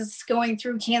I was going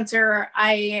through cancer,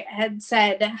 I had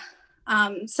said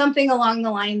something along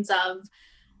the lines of,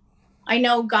 I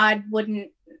know God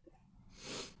wouldn't,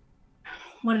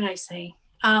 what did I say?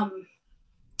 I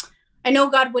know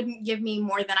God wouldn't give me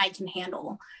more than I can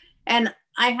handle. And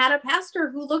I had a pastor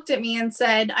who looked at me and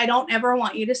said, I don't ever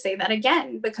want you to say that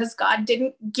again, because God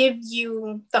didn't give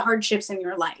you the hardships in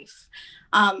your life.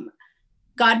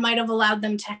 God might have allowed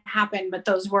them to happen, but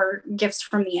those were gifts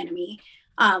from the enemy.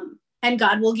 And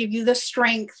God will give you the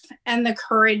strength and the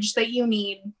courage that you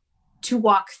need to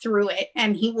walk through it.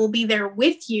 And he will be there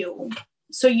with you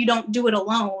so you don't do it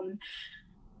alone.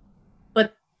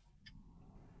 But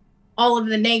all of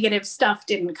the negative stuff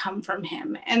didn't come from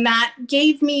him. And that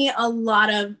gave me a lot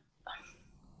of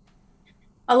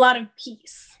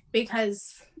peace,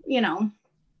 because,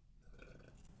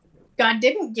 God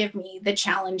didn't give me the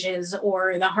challenges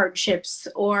or the hardships,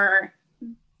 or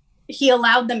he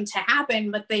allowed them to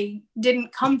happen, but they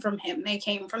didn't come from him. They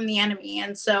came from the enemy.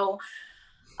 And so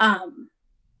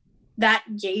that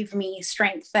gave me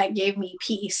strength, that gave me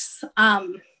peace.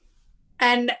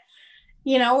 And,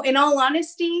 in all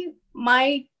honesty,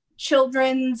 my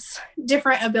children's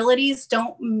different abilities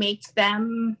don't make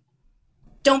them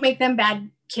bad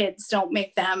kids, don't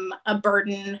make them a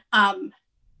burden.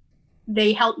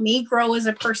 They help me grow as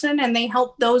a person, and they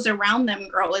help those around them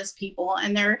grow as people.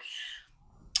 And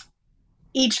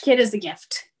each kid is a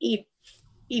gift.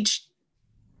 Each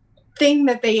thing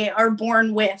that they are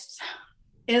born with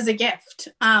is a gift.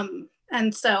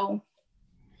 And so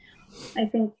I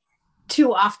think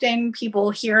too often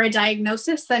people hear a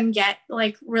diagnosis and get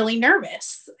like really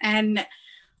nervous and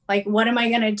like, what am I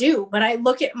going to do? But I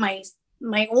look at my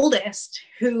oldest,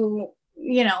 who,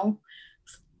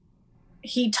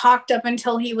 he talked up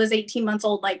until he was 18 months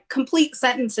old, like complete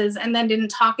sentences, and then didn't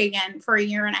talk again for a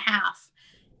year and a half.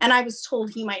 And I was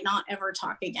told he might not ever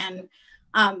talk again.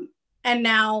 And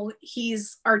now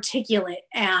he's articulate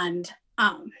and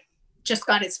just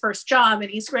got his first job,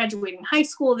 and he's graduating high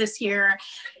school this year.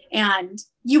 And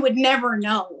you would never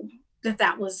know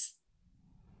that was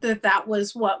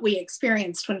what we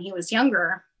experienced when he was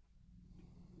younger.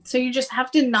 So you just have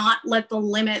to not let the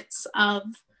limits of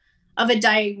a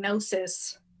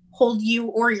diagnosis hold you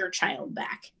or your child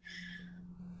back.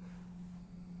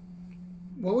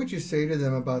 What would you say to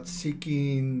them about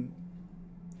seeking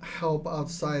help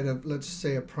outside of, let's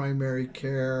say, a primary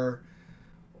care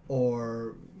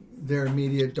or their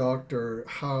immediate doctor?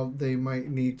 How they might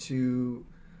need to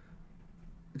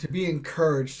be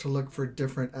encouraged to look for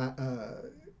different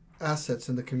assets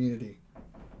in the community?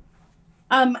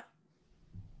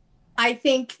 I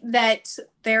think that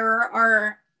there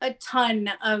are a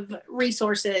ton of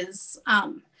resources,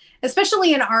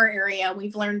 especially in our area.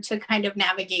 We've learned to kind of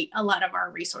navigate a lot of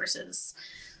our resources.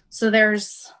 So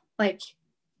there's like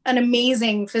an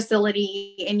amazing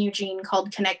facility in Eugene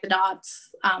called Connect the Dots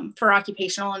for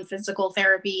occupational and physical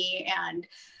therapy and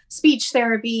speech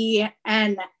therapy.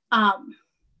 And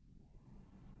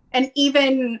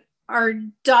even our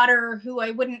daughter, who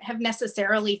I wouldn't have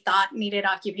necessarily thought needed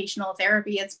occupational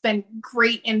therapy, it's been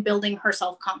great in building her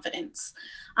self-confidence,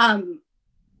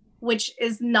 which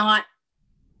is not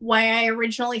why I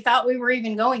originally thought we were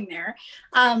even going there.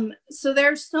 So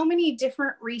there's so many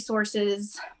different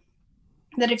resources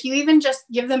that if you even just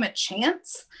give them a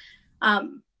chance,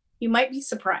 you might be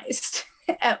surprised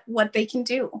at what they can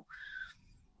do.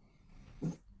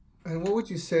 And what would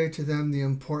you say to them the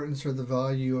importance or the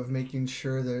value of making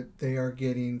sure that they are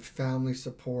getting family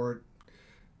support,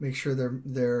 make sure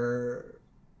their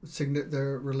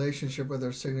relationship with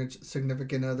their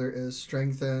significant other is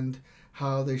strengthened,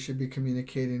 how they should be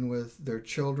communicating with their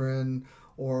children,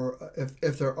 or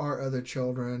if there are other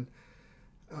children?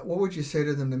 What would you say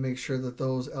to them to make sure that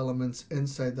those elements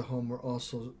inside the home are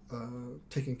also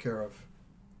taken care of?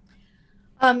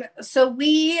 So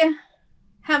we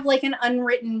have like an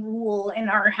unwritten rule in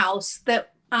our house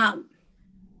that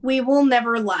we will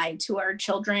never lie to our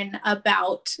children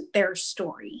about their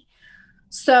story.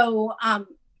 So,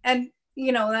 and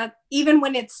that even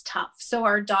when it's tough. So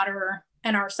our daughter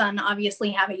and our son obviously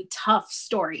have a tough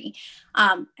story.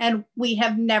 And we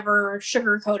have never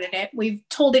sugarcoated it. We've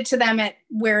told it to them at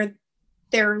where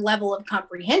their level of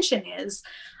comprehension is,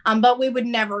 but we would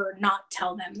never not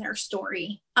tell them their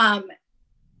story.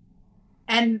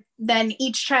 And then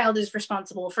each child is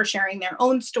responsible for sharing their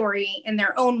own story in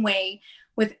their own way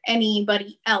with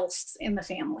anybody else in the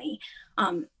family.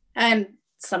 And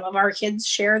some of our kids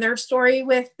share their story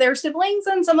with their siblings,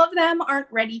 and some of them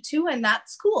aren't ready to, and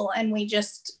that's cool. And we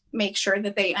just make sure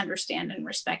that they understand and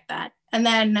respect that. And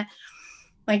then,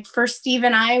 like for Steve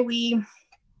and I, we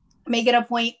make it a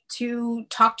point to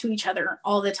talk to each other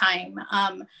all the time.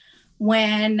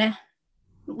 When,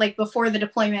 like before the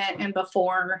deployment and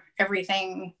before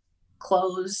everything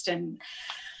closed and,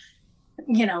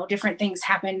 different things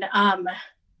happened,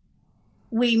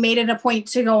 we made it a point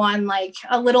to go on like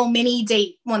a little mini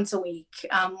date once a week,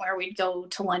 where we'd go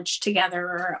to lunch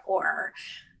together or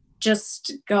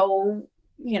just go,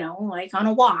 like on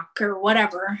a walk or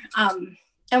whatever.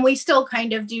 And we still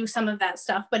kind of do some of that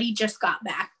stuff, but he just got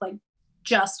back.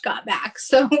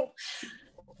 So,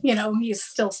 he's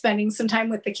still spending some time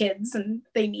with the kids, and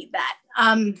they need that.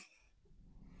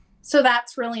 So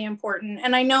that's really important.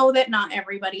 And I know that not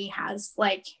everybody has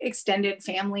like extended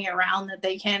family around that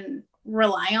they can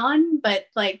rely on, but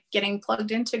like getting plugged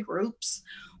into groups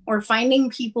or finding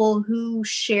people who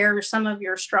share some of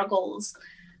your struggles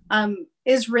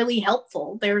is really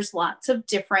helpful. There's lots of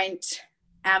different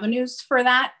avenues for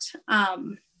that.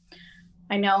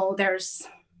 I know there's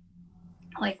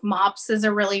like MOPS is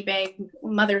a really big,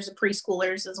 Mothers of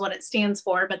Preschoolers is what it stands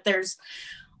for, but there's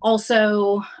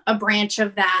also a branch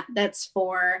of that that's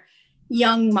for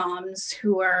young moms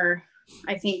who are,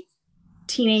 I think,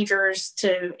 teenagers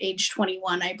to age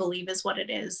 21, I believe is what it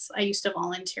is. I used to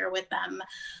volunteer with them.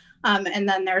 And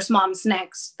then there's Moms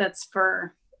Next, that's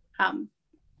for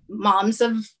moms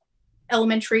of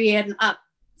elementary and up.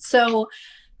 So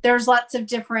there's lots of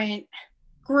different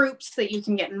groups that you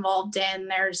can get involved in.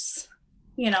 There's,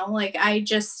 like I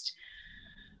just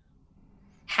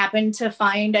happened to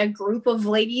find a group of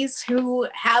ladies who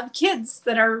have kids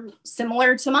that are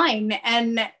similar to mine.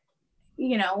 And,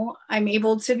 I'm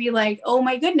able to be like, oh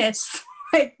my goodness,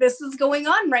 like this is going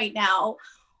on right now.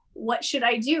 What should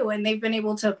I do? And they've been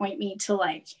able to point me to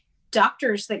like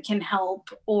doctors that can help,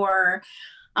 or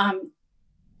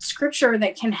scripture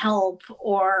that can help,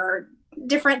 or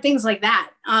different things like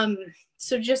that.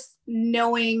 So just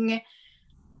knowing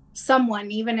someone,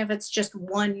 even if it's just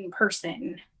one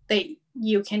person that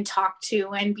you can talk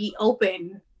to and be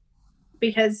open,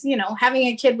 because, having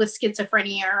a kid with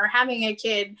schizophrenia or having a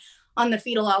kid on the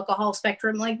fetal alcohol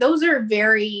spectrum, like those are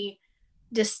very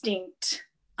distinct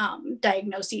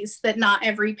diagnoses that not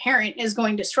every parent is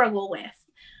going to struggle with.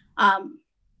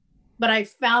 But I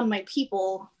found my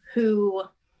people who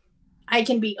I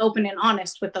can be open and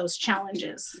honest with those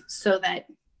challenges, so that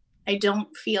I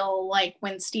don't feel like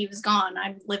when Steve's gone,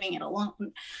 I'm living it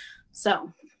alone.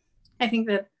 So I think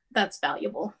that that's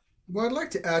valuable. Well, I'd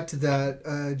like to add to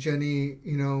that, Jennie.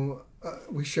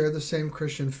 We share the same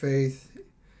Christian faith.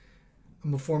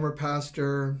 I'm a former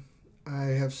pastor. I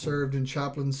have served in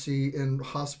chaplaincy in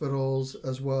hospitals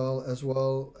as well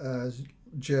as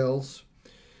jails.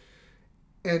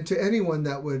 And to anyone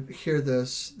that would hear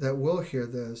this, that will hear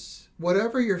this,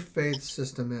 whatever your faith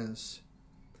system is,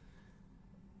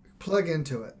 plug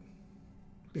into it,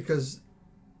 because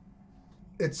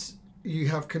it's you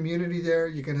have community there,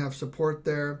 you can have support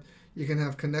there, you can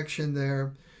have connection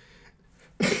there.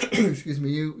 Excuse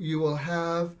me. You will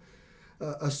have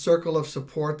a circle of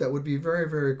support that would be very,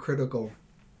 very critical.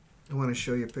 I want to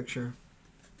show you a picture.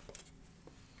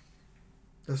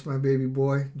 That's my baby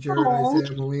boy, Jared Oh,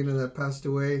 Isaiah Molina, that passed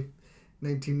away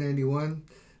 1991.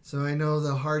 So I know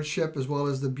the hardship as well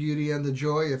as the beauty and the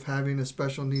joy of having a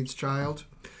special needs child,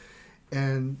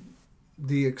 and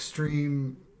the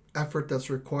extreme effort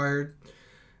that's required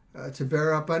to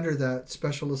bear up under that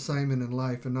special assignment in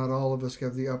life. And not all of us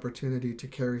have the opportunity to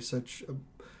carry such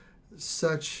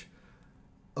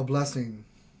a blessing.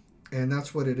 And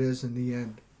that's what it is in the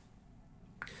end.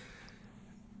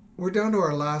 We're down to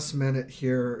our last minute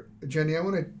here. Jennie, I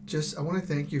want to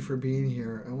thank you for being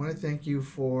here. I want to thank you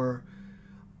for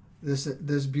this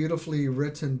beautifully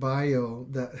written bio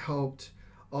that helped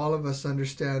all of us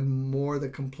understand more the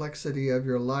complexity of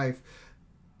your life,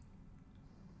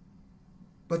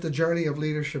 but the journey of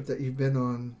leadership that you've been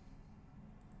on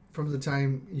from the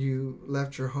time you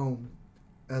left your home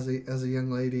as a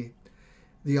young lady,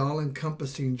 the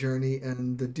all-encompassing journey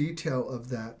and the detail of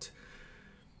that.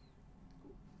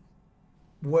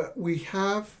 What we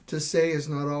have to say is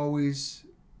not always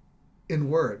in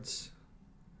words,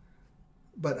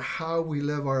 but how we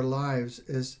live our lives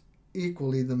is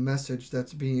equally the message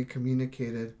that's being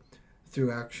communicated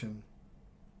through action.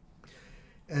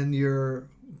 And your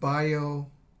bio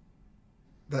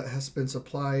that has been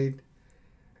supplied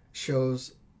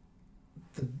shows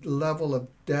the level of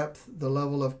depth, the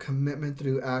level of commitment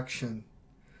through action,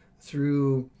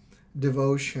 through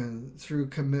devotion, through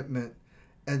commitment,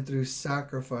 and through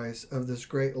sacrifice of this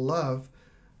great love,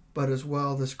 but as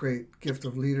well this great gift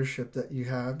of leadership that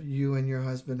you and your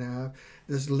husband have,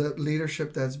 this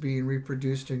leadership that's being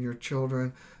reproduced in your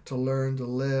children, to learn to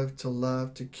live, to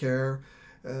love, to care,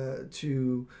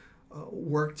 to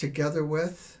work together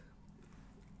with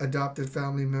adopted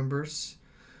family members,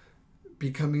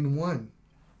 becoming one.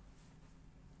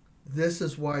 This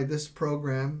is why this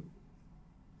program,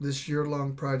 this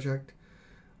year-long project,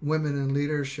 Women in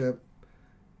Leadership,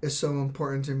 is so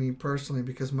important to me personally,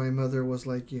 because my mother was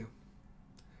like you.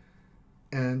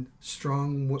 And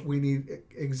we need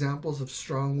examples of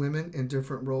strong women in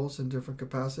different roles and different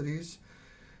capacities,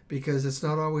 because it's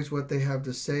not always what they have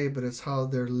to say, but it's how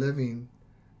they're living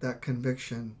that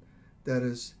conviction that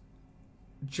is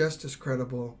just as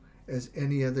credible as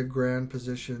any other grand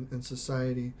position in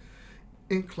society.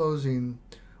 In closing,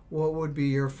 what would be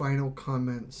your final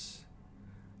comments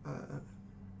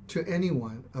to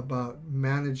anyone about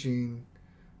managing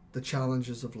the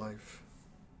challenges of life?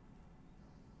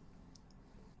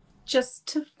 just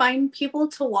to find people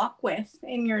to walk with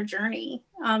in your journey.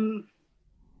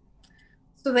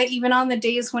 so that even on the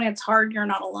days when it's hard, you're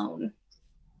not alone.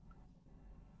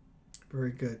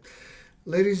 Very good.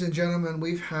 Ladies and gentlemen,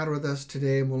 we've had with us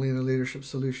today Molina Leadership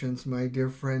Solutions, my dear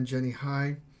friend Jennie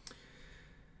Heigh,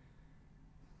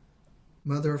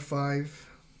 mother of five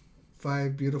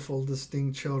beautiful,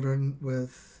 distinct children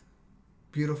with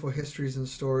beautiful histories and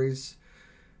stories.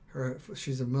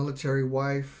 She's a military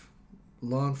wife,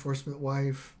 law enforcement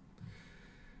wife,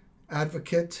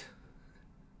 advocate,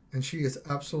 and she is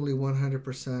absolutely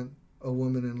 100% a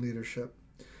woman in leadership.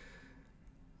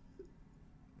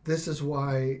 This is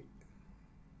why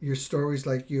your stories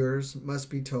like yours must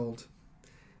be told.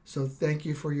 So thank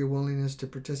you for your willingness to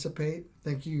participate.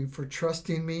 Thank you for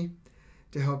trusting me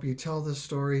to help you tell this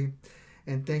story.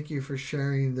 And thank you for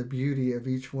sharing the beauty of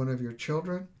each one of your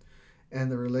children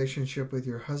and the relationship with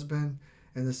your husband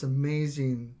and this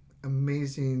amazing,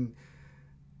 amazing,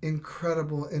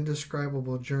 incredible,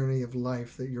 indescribable journey of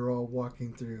life that you're all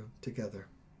walking through together.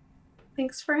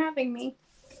 Thanks for having me.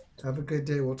 Have a good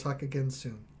day. We'll talk again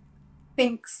soon.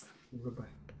 Thanks. Bye-bye.